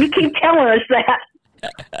 You keep telling us that.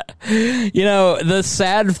 You know, the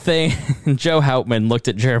sad thing, Joe Houtman looked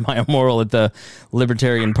at Jeremiah Morrill at the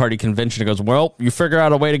Libertarian Party convention and goes, well, you figure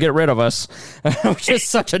out a way to get rid of us, which is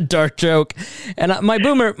such a dark joke. And my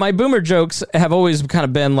boomer jokes have always kind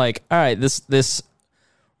of been like, all right, this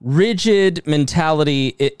rigid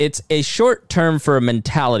mentality, it's a short term for a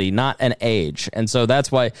mentality, not an age. And so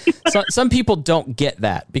that's why some people don't get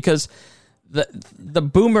that, because the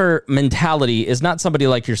boomer mentality is not somebody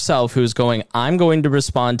like yourself who's going, I'm going to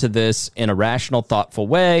respond to this in a rational, thoughtful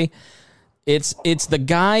way. It's the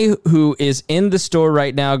guy who is in the store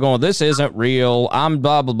right now going, this isn't real. I'm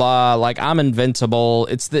blah, blah, blah. Like, I'm invincible.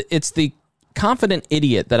 It's the confident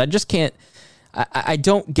idiot that I just can't, I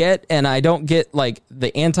don't get, and I don't get like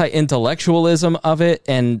the anti-intellectualism of it.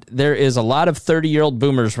 And there is a lot of 30-year-old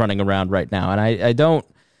boomers running around right now. And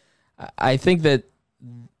I think that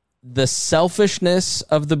the selfishness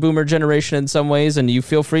of the boomer generation in some ways, and you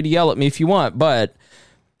feel free to yell at me if you want, but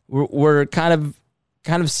we're kind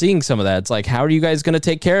of seeing some of that. It's like, how are you guys going to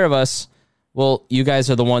take care of us? Well, you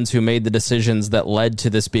guys are the ones who made the decisions that led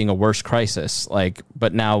to this being a worse crisis. Like,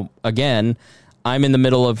 but now again, I'm in the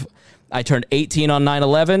middle of, I turned 18 on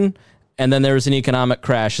 9/11, and then there was an economic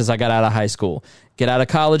crash as I got out of high school. Get out of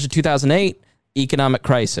college in 2008, economic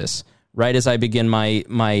crisis. Right as I begin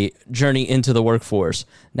my journey into the workforce.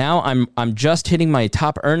 Now I'm just hitting my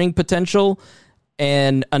top earning potential,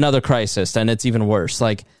 and another crisis, and it's even worse.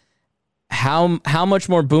 Like, how much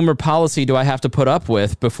more boomer policy do I have to put up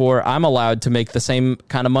with before I'm allowed to make the same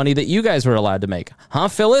kind of money that you guys were allowed to make? Huh,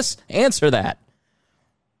 Phyllis? Answer that.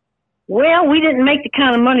 Well, we didn't make the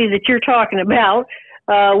kind of money that you're talking about.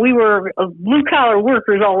 We were blue-collar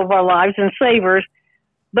workers all of our lives and savers.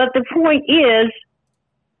 But the point is,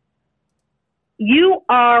 you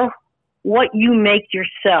are what you make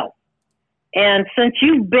yourself. And since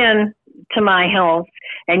you've been to my house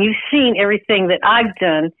and you've seen everything that I've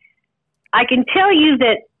done, I can tell you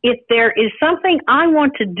that if there is something I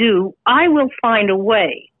want to do, I will find a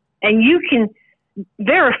way. And you can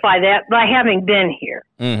verify that by having been here.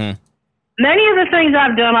 Mm-hmm. Many of the things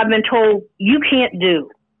I've done, I've been told, you can't do.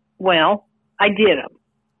 Well, I did them.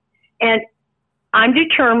 And I'm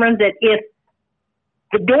determined that if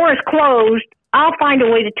the door is closed, I'll find a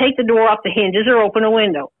way to take the door off the hinges or open a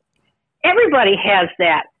window. Everybody has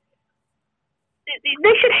that.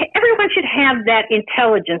 Everyone should have that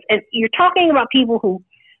intelligence. And you're talking about people who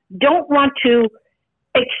don't want to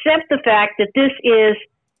accept the fact that this is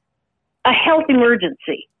a health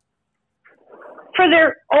emergency. For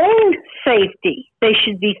their own safety, they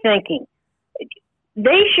should be thinking.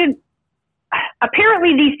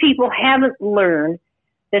 Apparently these people haven't learned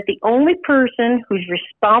that the only person who's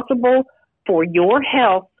responsible for your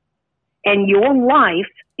health and your life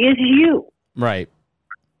is you. Right.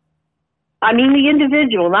 I mean the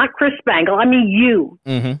individual, not Chris Spangle. I mean you.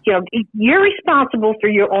 Mm-hmm. You know, you're responsible for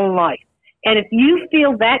your own life. And if you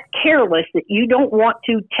feel that careless that you don't want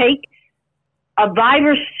to take a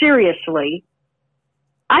virus seriously,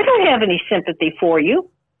 I don't have any sympathy for you.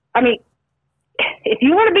 I mean, if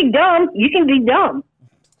you want to be dumb, you can be dumb.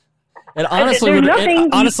 It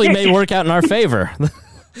honestly may work out in our favor.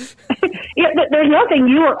 Yeah, there's nothing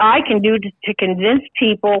you or I can do to convince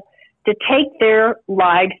people to take their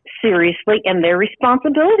lives seriously and their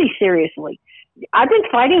responsibility seriously. I've been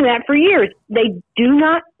fighting that for years. They do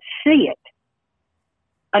not see it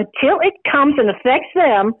until it comes and affects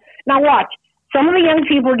them. Now watch, some of the young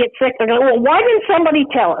people get sick. They're going, well, why didn't somebody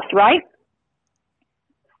tell us, right?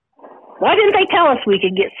 Why didn't they tell us we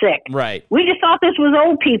could get sick? Right. We just thought this was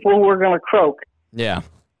old people who were going to croak. Yeah.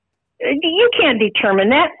 You can't determine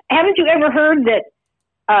that. Haven't you ever heard that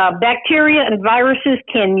bacteria and viruses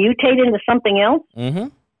can mutate into something else? Mm-hmm.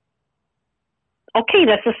 Okay,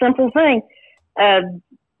 that's a simple thing.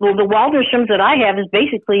 Well, the Waldenstrom's that I have is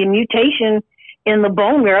basically a mutation in the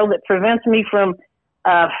bone marrow that prevents me from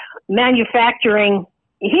manufacturing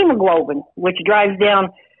hemoglobin, which drives down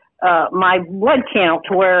my blood count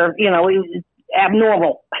to where, it's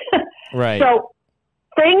abnormal. Right. So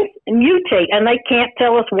things mutate, and they can't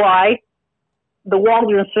tell us why the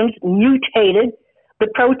Waldenstrom's mutated the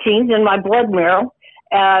proteins in my blood marrow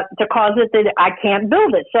to cause it that I can't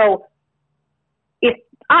build it. So if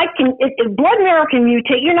blood marrow can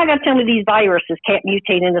mutate, you're not going to tell me these viruses can't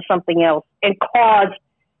mutate into something else and cause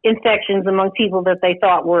infections among people that they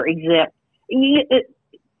thought were exempt.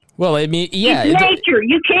 Well, I mean, yeah. It's nature.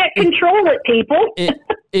 You can't control it, people.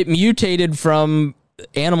 It mutated from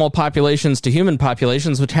animal populations to human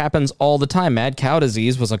populations, which happens all the time. Mad cow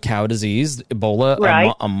disease was a cow disease. Ebola,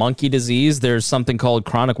 right. a monkey disease. There's something called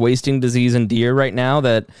chronic wasting disease in deer right now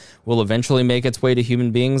that will eventually make its way to human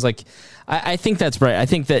beings. Like, I think that's right. I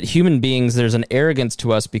think that human beings, there's an arrogance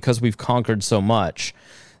to us because we've conquered so much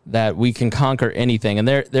that we can conquer anything. And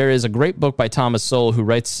there is a great book by Thomas Sowell who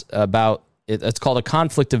writes about it. It's called A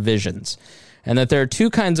Conflict of Visions, and that there are two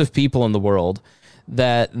kinds of people in the world.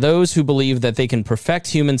 That those who believe that they can perfect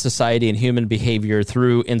human society and human behavior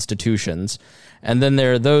through institutions, and then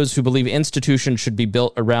there are those who believe institutions should be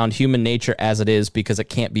built around human nature as it is because it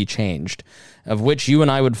can't be changed, of which you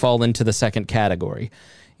and I would fall into the second category.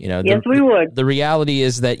 Yes, we would. The reality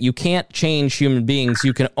is that you can't change human beings.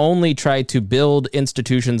 You can only try to build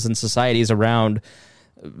institutions and societies around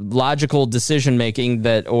logical decision making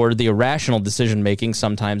or the irrational decision making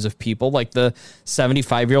sometimes of people, like the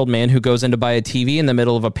 75-year-old man who goes in to buy a TV in the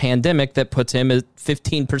middle of a pandemic that puts him at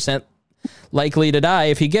 15% likely to die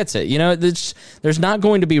if he gets it. There's not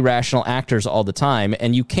going to be rational actors all the time,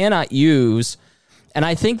 and you cannot use. And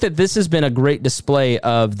I think that this has been a great display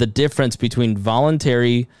of the difference between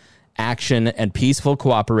voluntary action and peaceful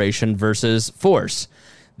cooperation versus force.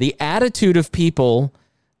 The attitude of people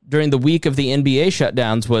during the week of the NBA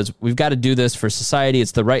shutdowns was, we've got to do this for society.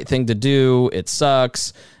 It's the right thing to do. It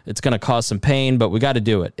sucks. It's going to cause some pain, but we got to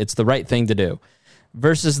do it. It's the right thing to do.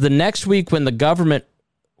 Versus the next week when the government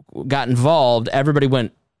got involved, everybody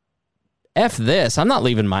went, F this. I'm not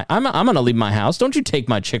leaving I'm going to leave my house. Don't you take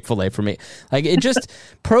my Chick-fil-A from me. Like, it just,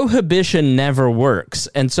 prohibition never works.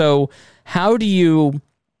 And so how do you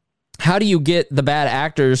get the bad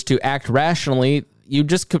actors to act rationally? You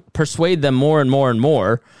just persuade them more and more and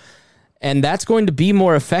more, and that's going to be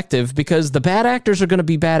more effective because the bad actors are going to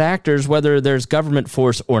be bad actors whether there's government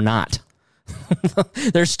force or not.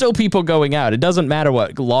 There's still people going out. It doesn't matter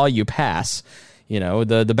what law you pass.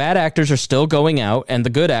 The bad actors are still going out, and the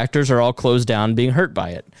good actors are all closed down being hurt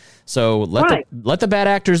by it. So let the bad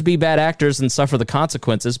actors be bad actors and suffer the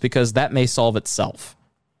consequences, because that may solve itself.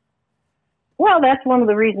 Well, that's one of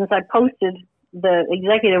the reasons I posted the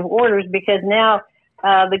executive orders, because now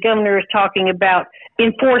the governor is talking about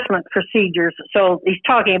enforcement procedures. So he's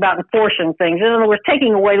talking about enforcing things. In other words,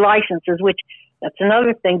 taking away licenses, which that's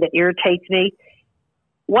another thing that irritates me.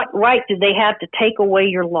 What right do they have to take away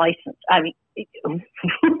your license? I mean,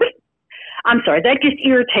 I'm sorry, that just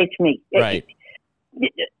irritates me. Right.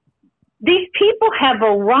 These people have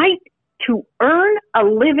a right to earn a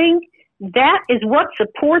living. That is what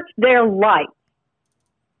supports their life.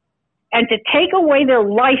 And to take away their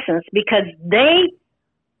license because they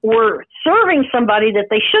were serving somebody that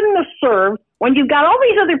they shouldn't have served, when you've got all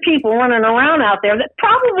these other people running around out there that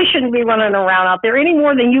probably shouldn't be running around out there any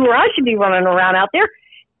more than you or I should be running around out there,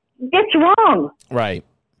 it's wrong. Right.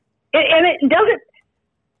 And it doesn't.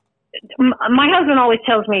 My husband always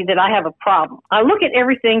tells me that I have a problem. I look at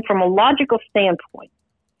everything from a logical standpoint.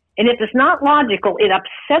 And if it's not logical, it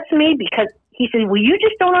upsets me because he says, well, you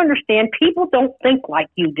just don't understand. People don't think like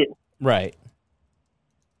you do. Right.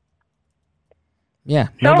 Yeah.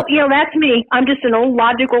 So, that's me. I'm just an old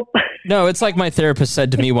logical. No, it's like my therapist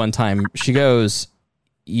said to me one time. She goes,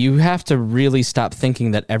 you have to really stop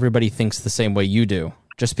thinking that everybody thinks the same way you do.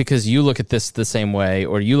 Just because you look at this the same way,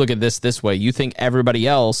 or you look at this way, you think everybody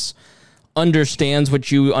else understands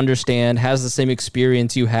what you understand, has the same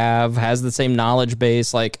experience you have, has the same knowledge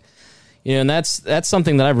base, like, you know, and that's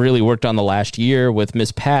something that I've really worked on the last year with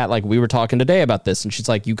Miss Pat. Like, we were talking today about this, and she's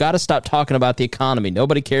like, you got to stop talking about the economy.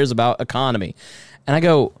 Nobody cares about economy. And I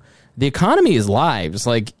go, the economy is lives.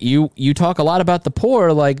 Like, you talk a lot about the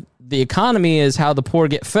poor, like, the economy is how the poor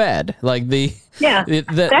get fed. Like,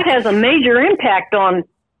 that has a major impact on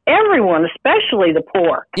everyone, especially the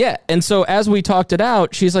poor. Yeah, and so as we talked it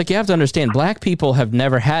out, she's like, you have to understand, black people have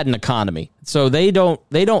never had an economy. So they don't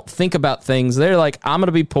think about things. They're like, I'm going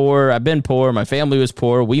to be poor. I've been poor. My family was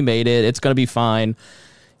poor. We made it. It's going to be fine.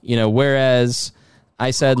 You know, whereas I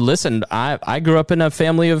said, listen, I grew up in a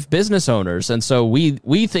family of business owners, and so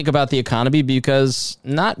we think about the economy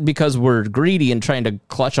not because we're greedy and trying to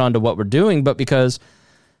clutch onto what we're doing, but because,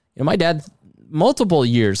 you know, my dad multiple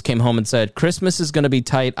years came home and said, Christmas is going to be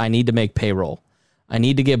tight. I need to make payroll. I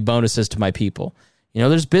need to give bonuses to my people. You know,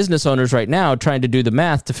 there's business owners right now trying to do the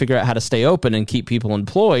math to figure out how to stay open and keep people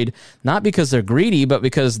employed, not because they're greedy, but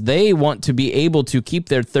because they want to be able to keep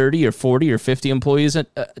their 30 or 40 or 50 employees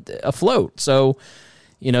afloat. So,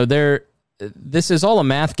 you know, this is all a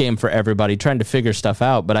math game for everybody trying to figure stuff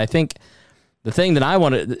out. But I think the thing that I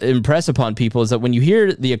want to impress upon people is that when you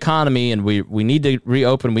hear the economy and we need to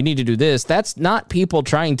reopen, we need to do this, that's not people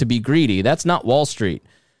trying to be greedy. That's not Wall Street.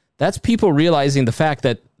 That's people realizing the fact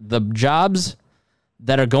that the jobs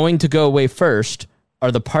that are going to go away first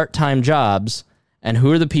are the part-time jobs. And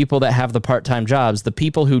who are the people that have the part-time jobs? The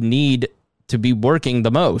people who need to be working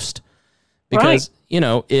the most. Because, you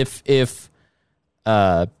know, if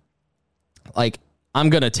like,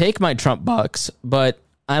 I'm going to take my Trump bucks, but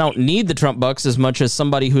I don't need the Trump bucks as much as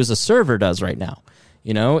somebody who's a server does right now,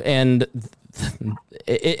 you know? And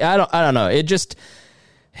I don't know. It just,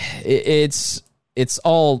 it's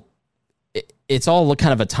all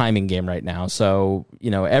kind of a timing game right now. So, you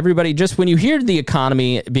know, everybody, just when you hear the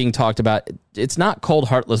economy being talked about, it's not cold,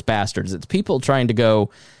 heartless bastards. It's people trying to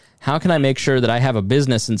go, how can I make sure that I have a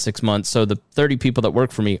business in 6 months so the 30 people that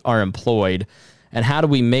work for me are employed? And how do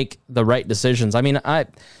we make the right decisions? I mean,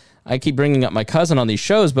 I keep bringing up my cousin on these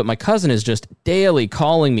shows, but my cousin is just daily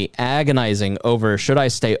calling me, agonizing over, should I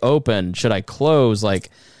stay open? Should I close? Like,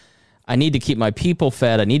 I need to keep my people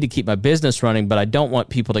fed. I need to keep my business running, but I don't want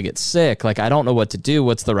people to get sick. Like, I don't know what to do.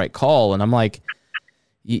 What's the right call? And I'm like,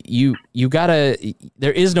 you gotta,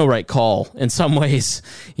 there is no right call in some ways.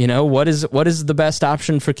 You know, what is the best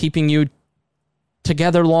option for keeping you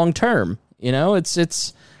together long term? You know,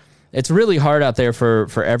 it's really hard out there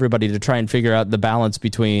for everybody to try and figure out the balance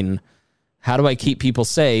between how do I keep people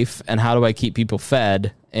safe and how do I keep people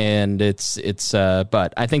fed? And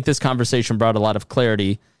but I think this conversation brought a lot of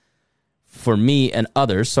clarity for me and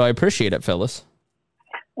others. So I appreciate it, Phyllis.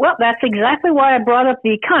 Well, that's exactly why I brought up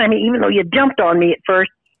the economy, even though you jumped on me at first.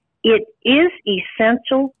 It is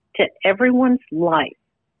essential to everyone's life.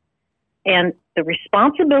 And the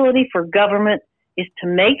responsibility for government is to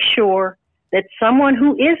make sure that someone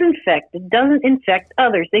who is infected doesn't infect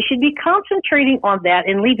others. They should be concentrating on that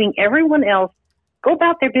and leaving everyone else go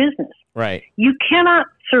about their business. Right. You cannot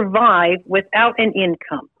survive without an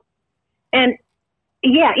income. And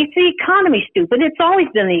yeah, it's the economy, stupid. It's always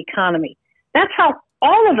been the economy. That's how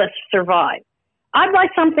all of us survive. I buy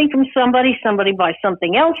something from somebody buys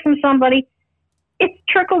something else from somebody. It's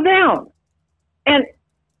trickle down. And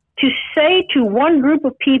to say to one group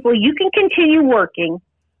of people, you can continue working,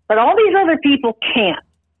 but all these other people can't.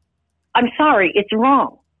 I'm sorry, it's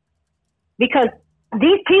wrong. Because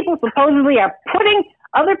these people supposedly are putting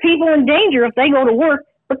other people in danger if they go to work,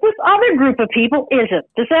 but this other group of people isn't.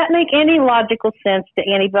 Does that make any logical sense to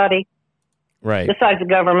anybody? Right. Besides the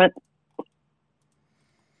government?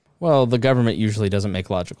 Well, the government usually doesn't make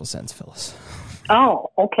logical sense, Phyllis.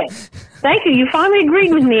 Oh, okay. Thank you. You finally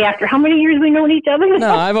agreed with me after how many years we've known each other?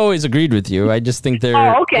 No, I've always agreed with you. I just think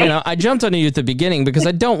they're, okay. You know, I jumped on you at the beginning because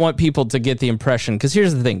I don't want people to get the impression, because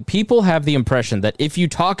here's the thing. People have the impression that if you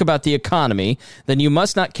talk about the economy, then you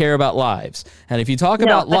must not care about lives. And if you talk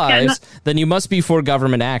about lives, then you must be for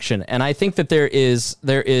government action. And I think that there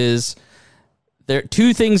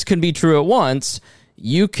two things can be true at once.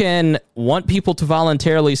 You can want people to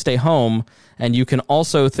voluntarily stay home, and you can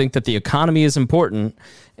also think that the economy is important,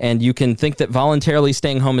 and you can think that voluntarily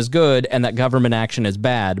staying home is good and that government action is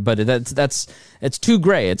bad. But it's too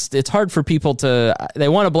gray. It's hard for people they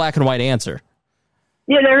want a black and white answer.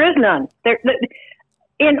 Yeah, there is none.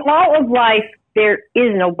 In all of life, there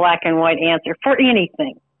is no black and white answer for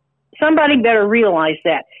anything. Somebody better realize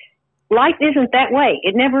that. Life isn't that way.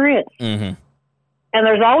 It never is. Mm-hmm. And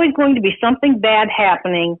there's always going to be something bad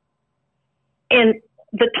happening in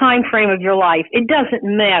the time frame of your life. It doesn't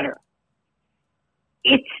matter.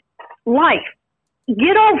 It's life.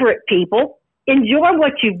 Get over it, people. Enjoy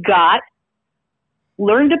what you've got.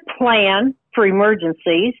 Learn to plan for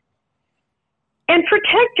emergencies and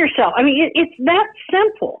protect yourself. I mean, it's that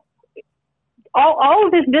simple. All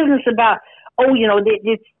of this business about,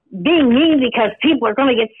 it's being mean because people are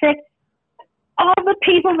going to get sick. All the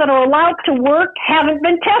people that are allowed to work haven't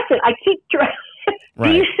been tested. I keep trying.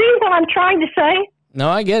 Right. Do you see what I'm trying to say? No,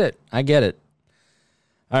 I get it.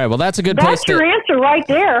 All right, well, that's a good place That's your answer right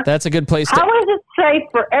there. That's a good place How is it safe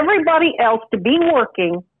for everybody else to be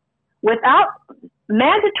working without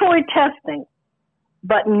mandatory testing,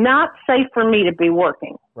 but not safe for me to be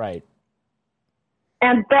working? Right.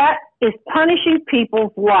 And that is punishing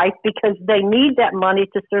people's life because they need that money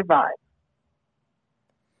to survive.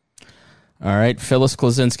 All right, Phyllis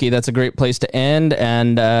Klaczynski, that's a great place to end.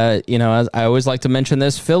 And, as I always like to mention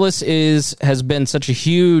this, Phyllis has been such a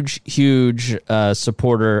huge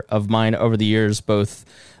supporter of mine over the years, both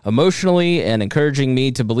emotionally and encouraging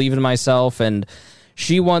me to believe in myself. And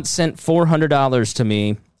she once sent $400 to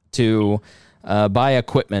me to buy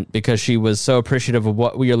equipment because she was so appreciative of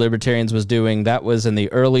what We Are Libertarians was doing. That was in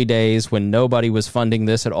the early days when nobody was funding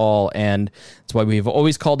this at all. And that's why we've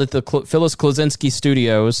always called it the Phyllis Klaczynski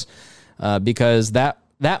Studios. Because that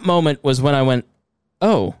moment was when I went,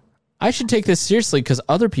 oh, I should take this seriously because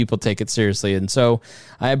other people take it seriously. And so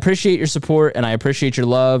I appreciate your support and I appreciate your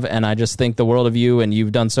love. And I just think the world of you, and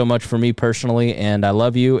you've done so much for me personally. And I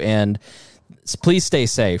love you. And please stay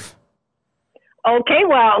safe. Okay,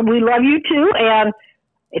 well, we love you too. And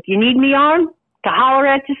if you need me on to holler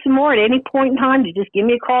at you some more at any point in time, you just give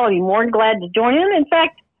me a call. I'll be more than glad to join in. In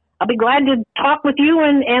fact, I'll be glad to talk with you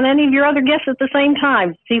and any of your other guests at the same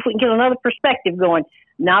time, see if we can get another perspective going.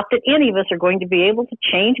 Not that any of us are going to be able to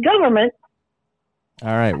change government.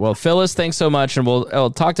 All right. Well, Phyllis, thanks so much. And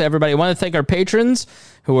we'll talk to everybody. I want to thank our patrons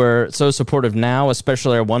who are so supportive now,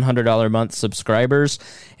 especially our $100 a month subscribers.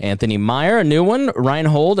 Anthony Meyer, a new one.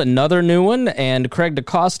 Reinhold, another new one. And Craig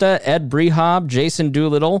DaCosta, Ed Brehob, Jason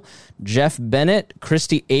Doolittle, Jeff Bennett,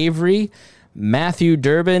 Christy Avery, Matthew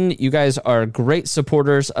Durbin. You guys are great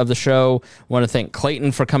supporters of the show. Want to thank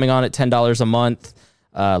Clayton for coming on at $10 a month.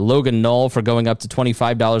 Logan Null for going up to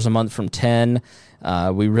 $25 a month from $10.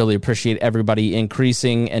 We really appreciate everybody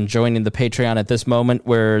increasing and joining the Patreon at this moment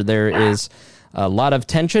where there is a lot of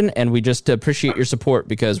tension, and we just appreciate your support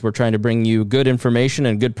because we're trying to bring you good information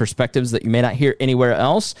and good perspectives that you may not hear anywhere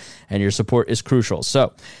else, and your support is crucial.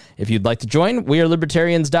 So if you'd like to join,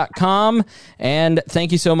 wearelibertarians.com, and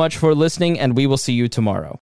thank you so much for listening, and we will see you tomorrow.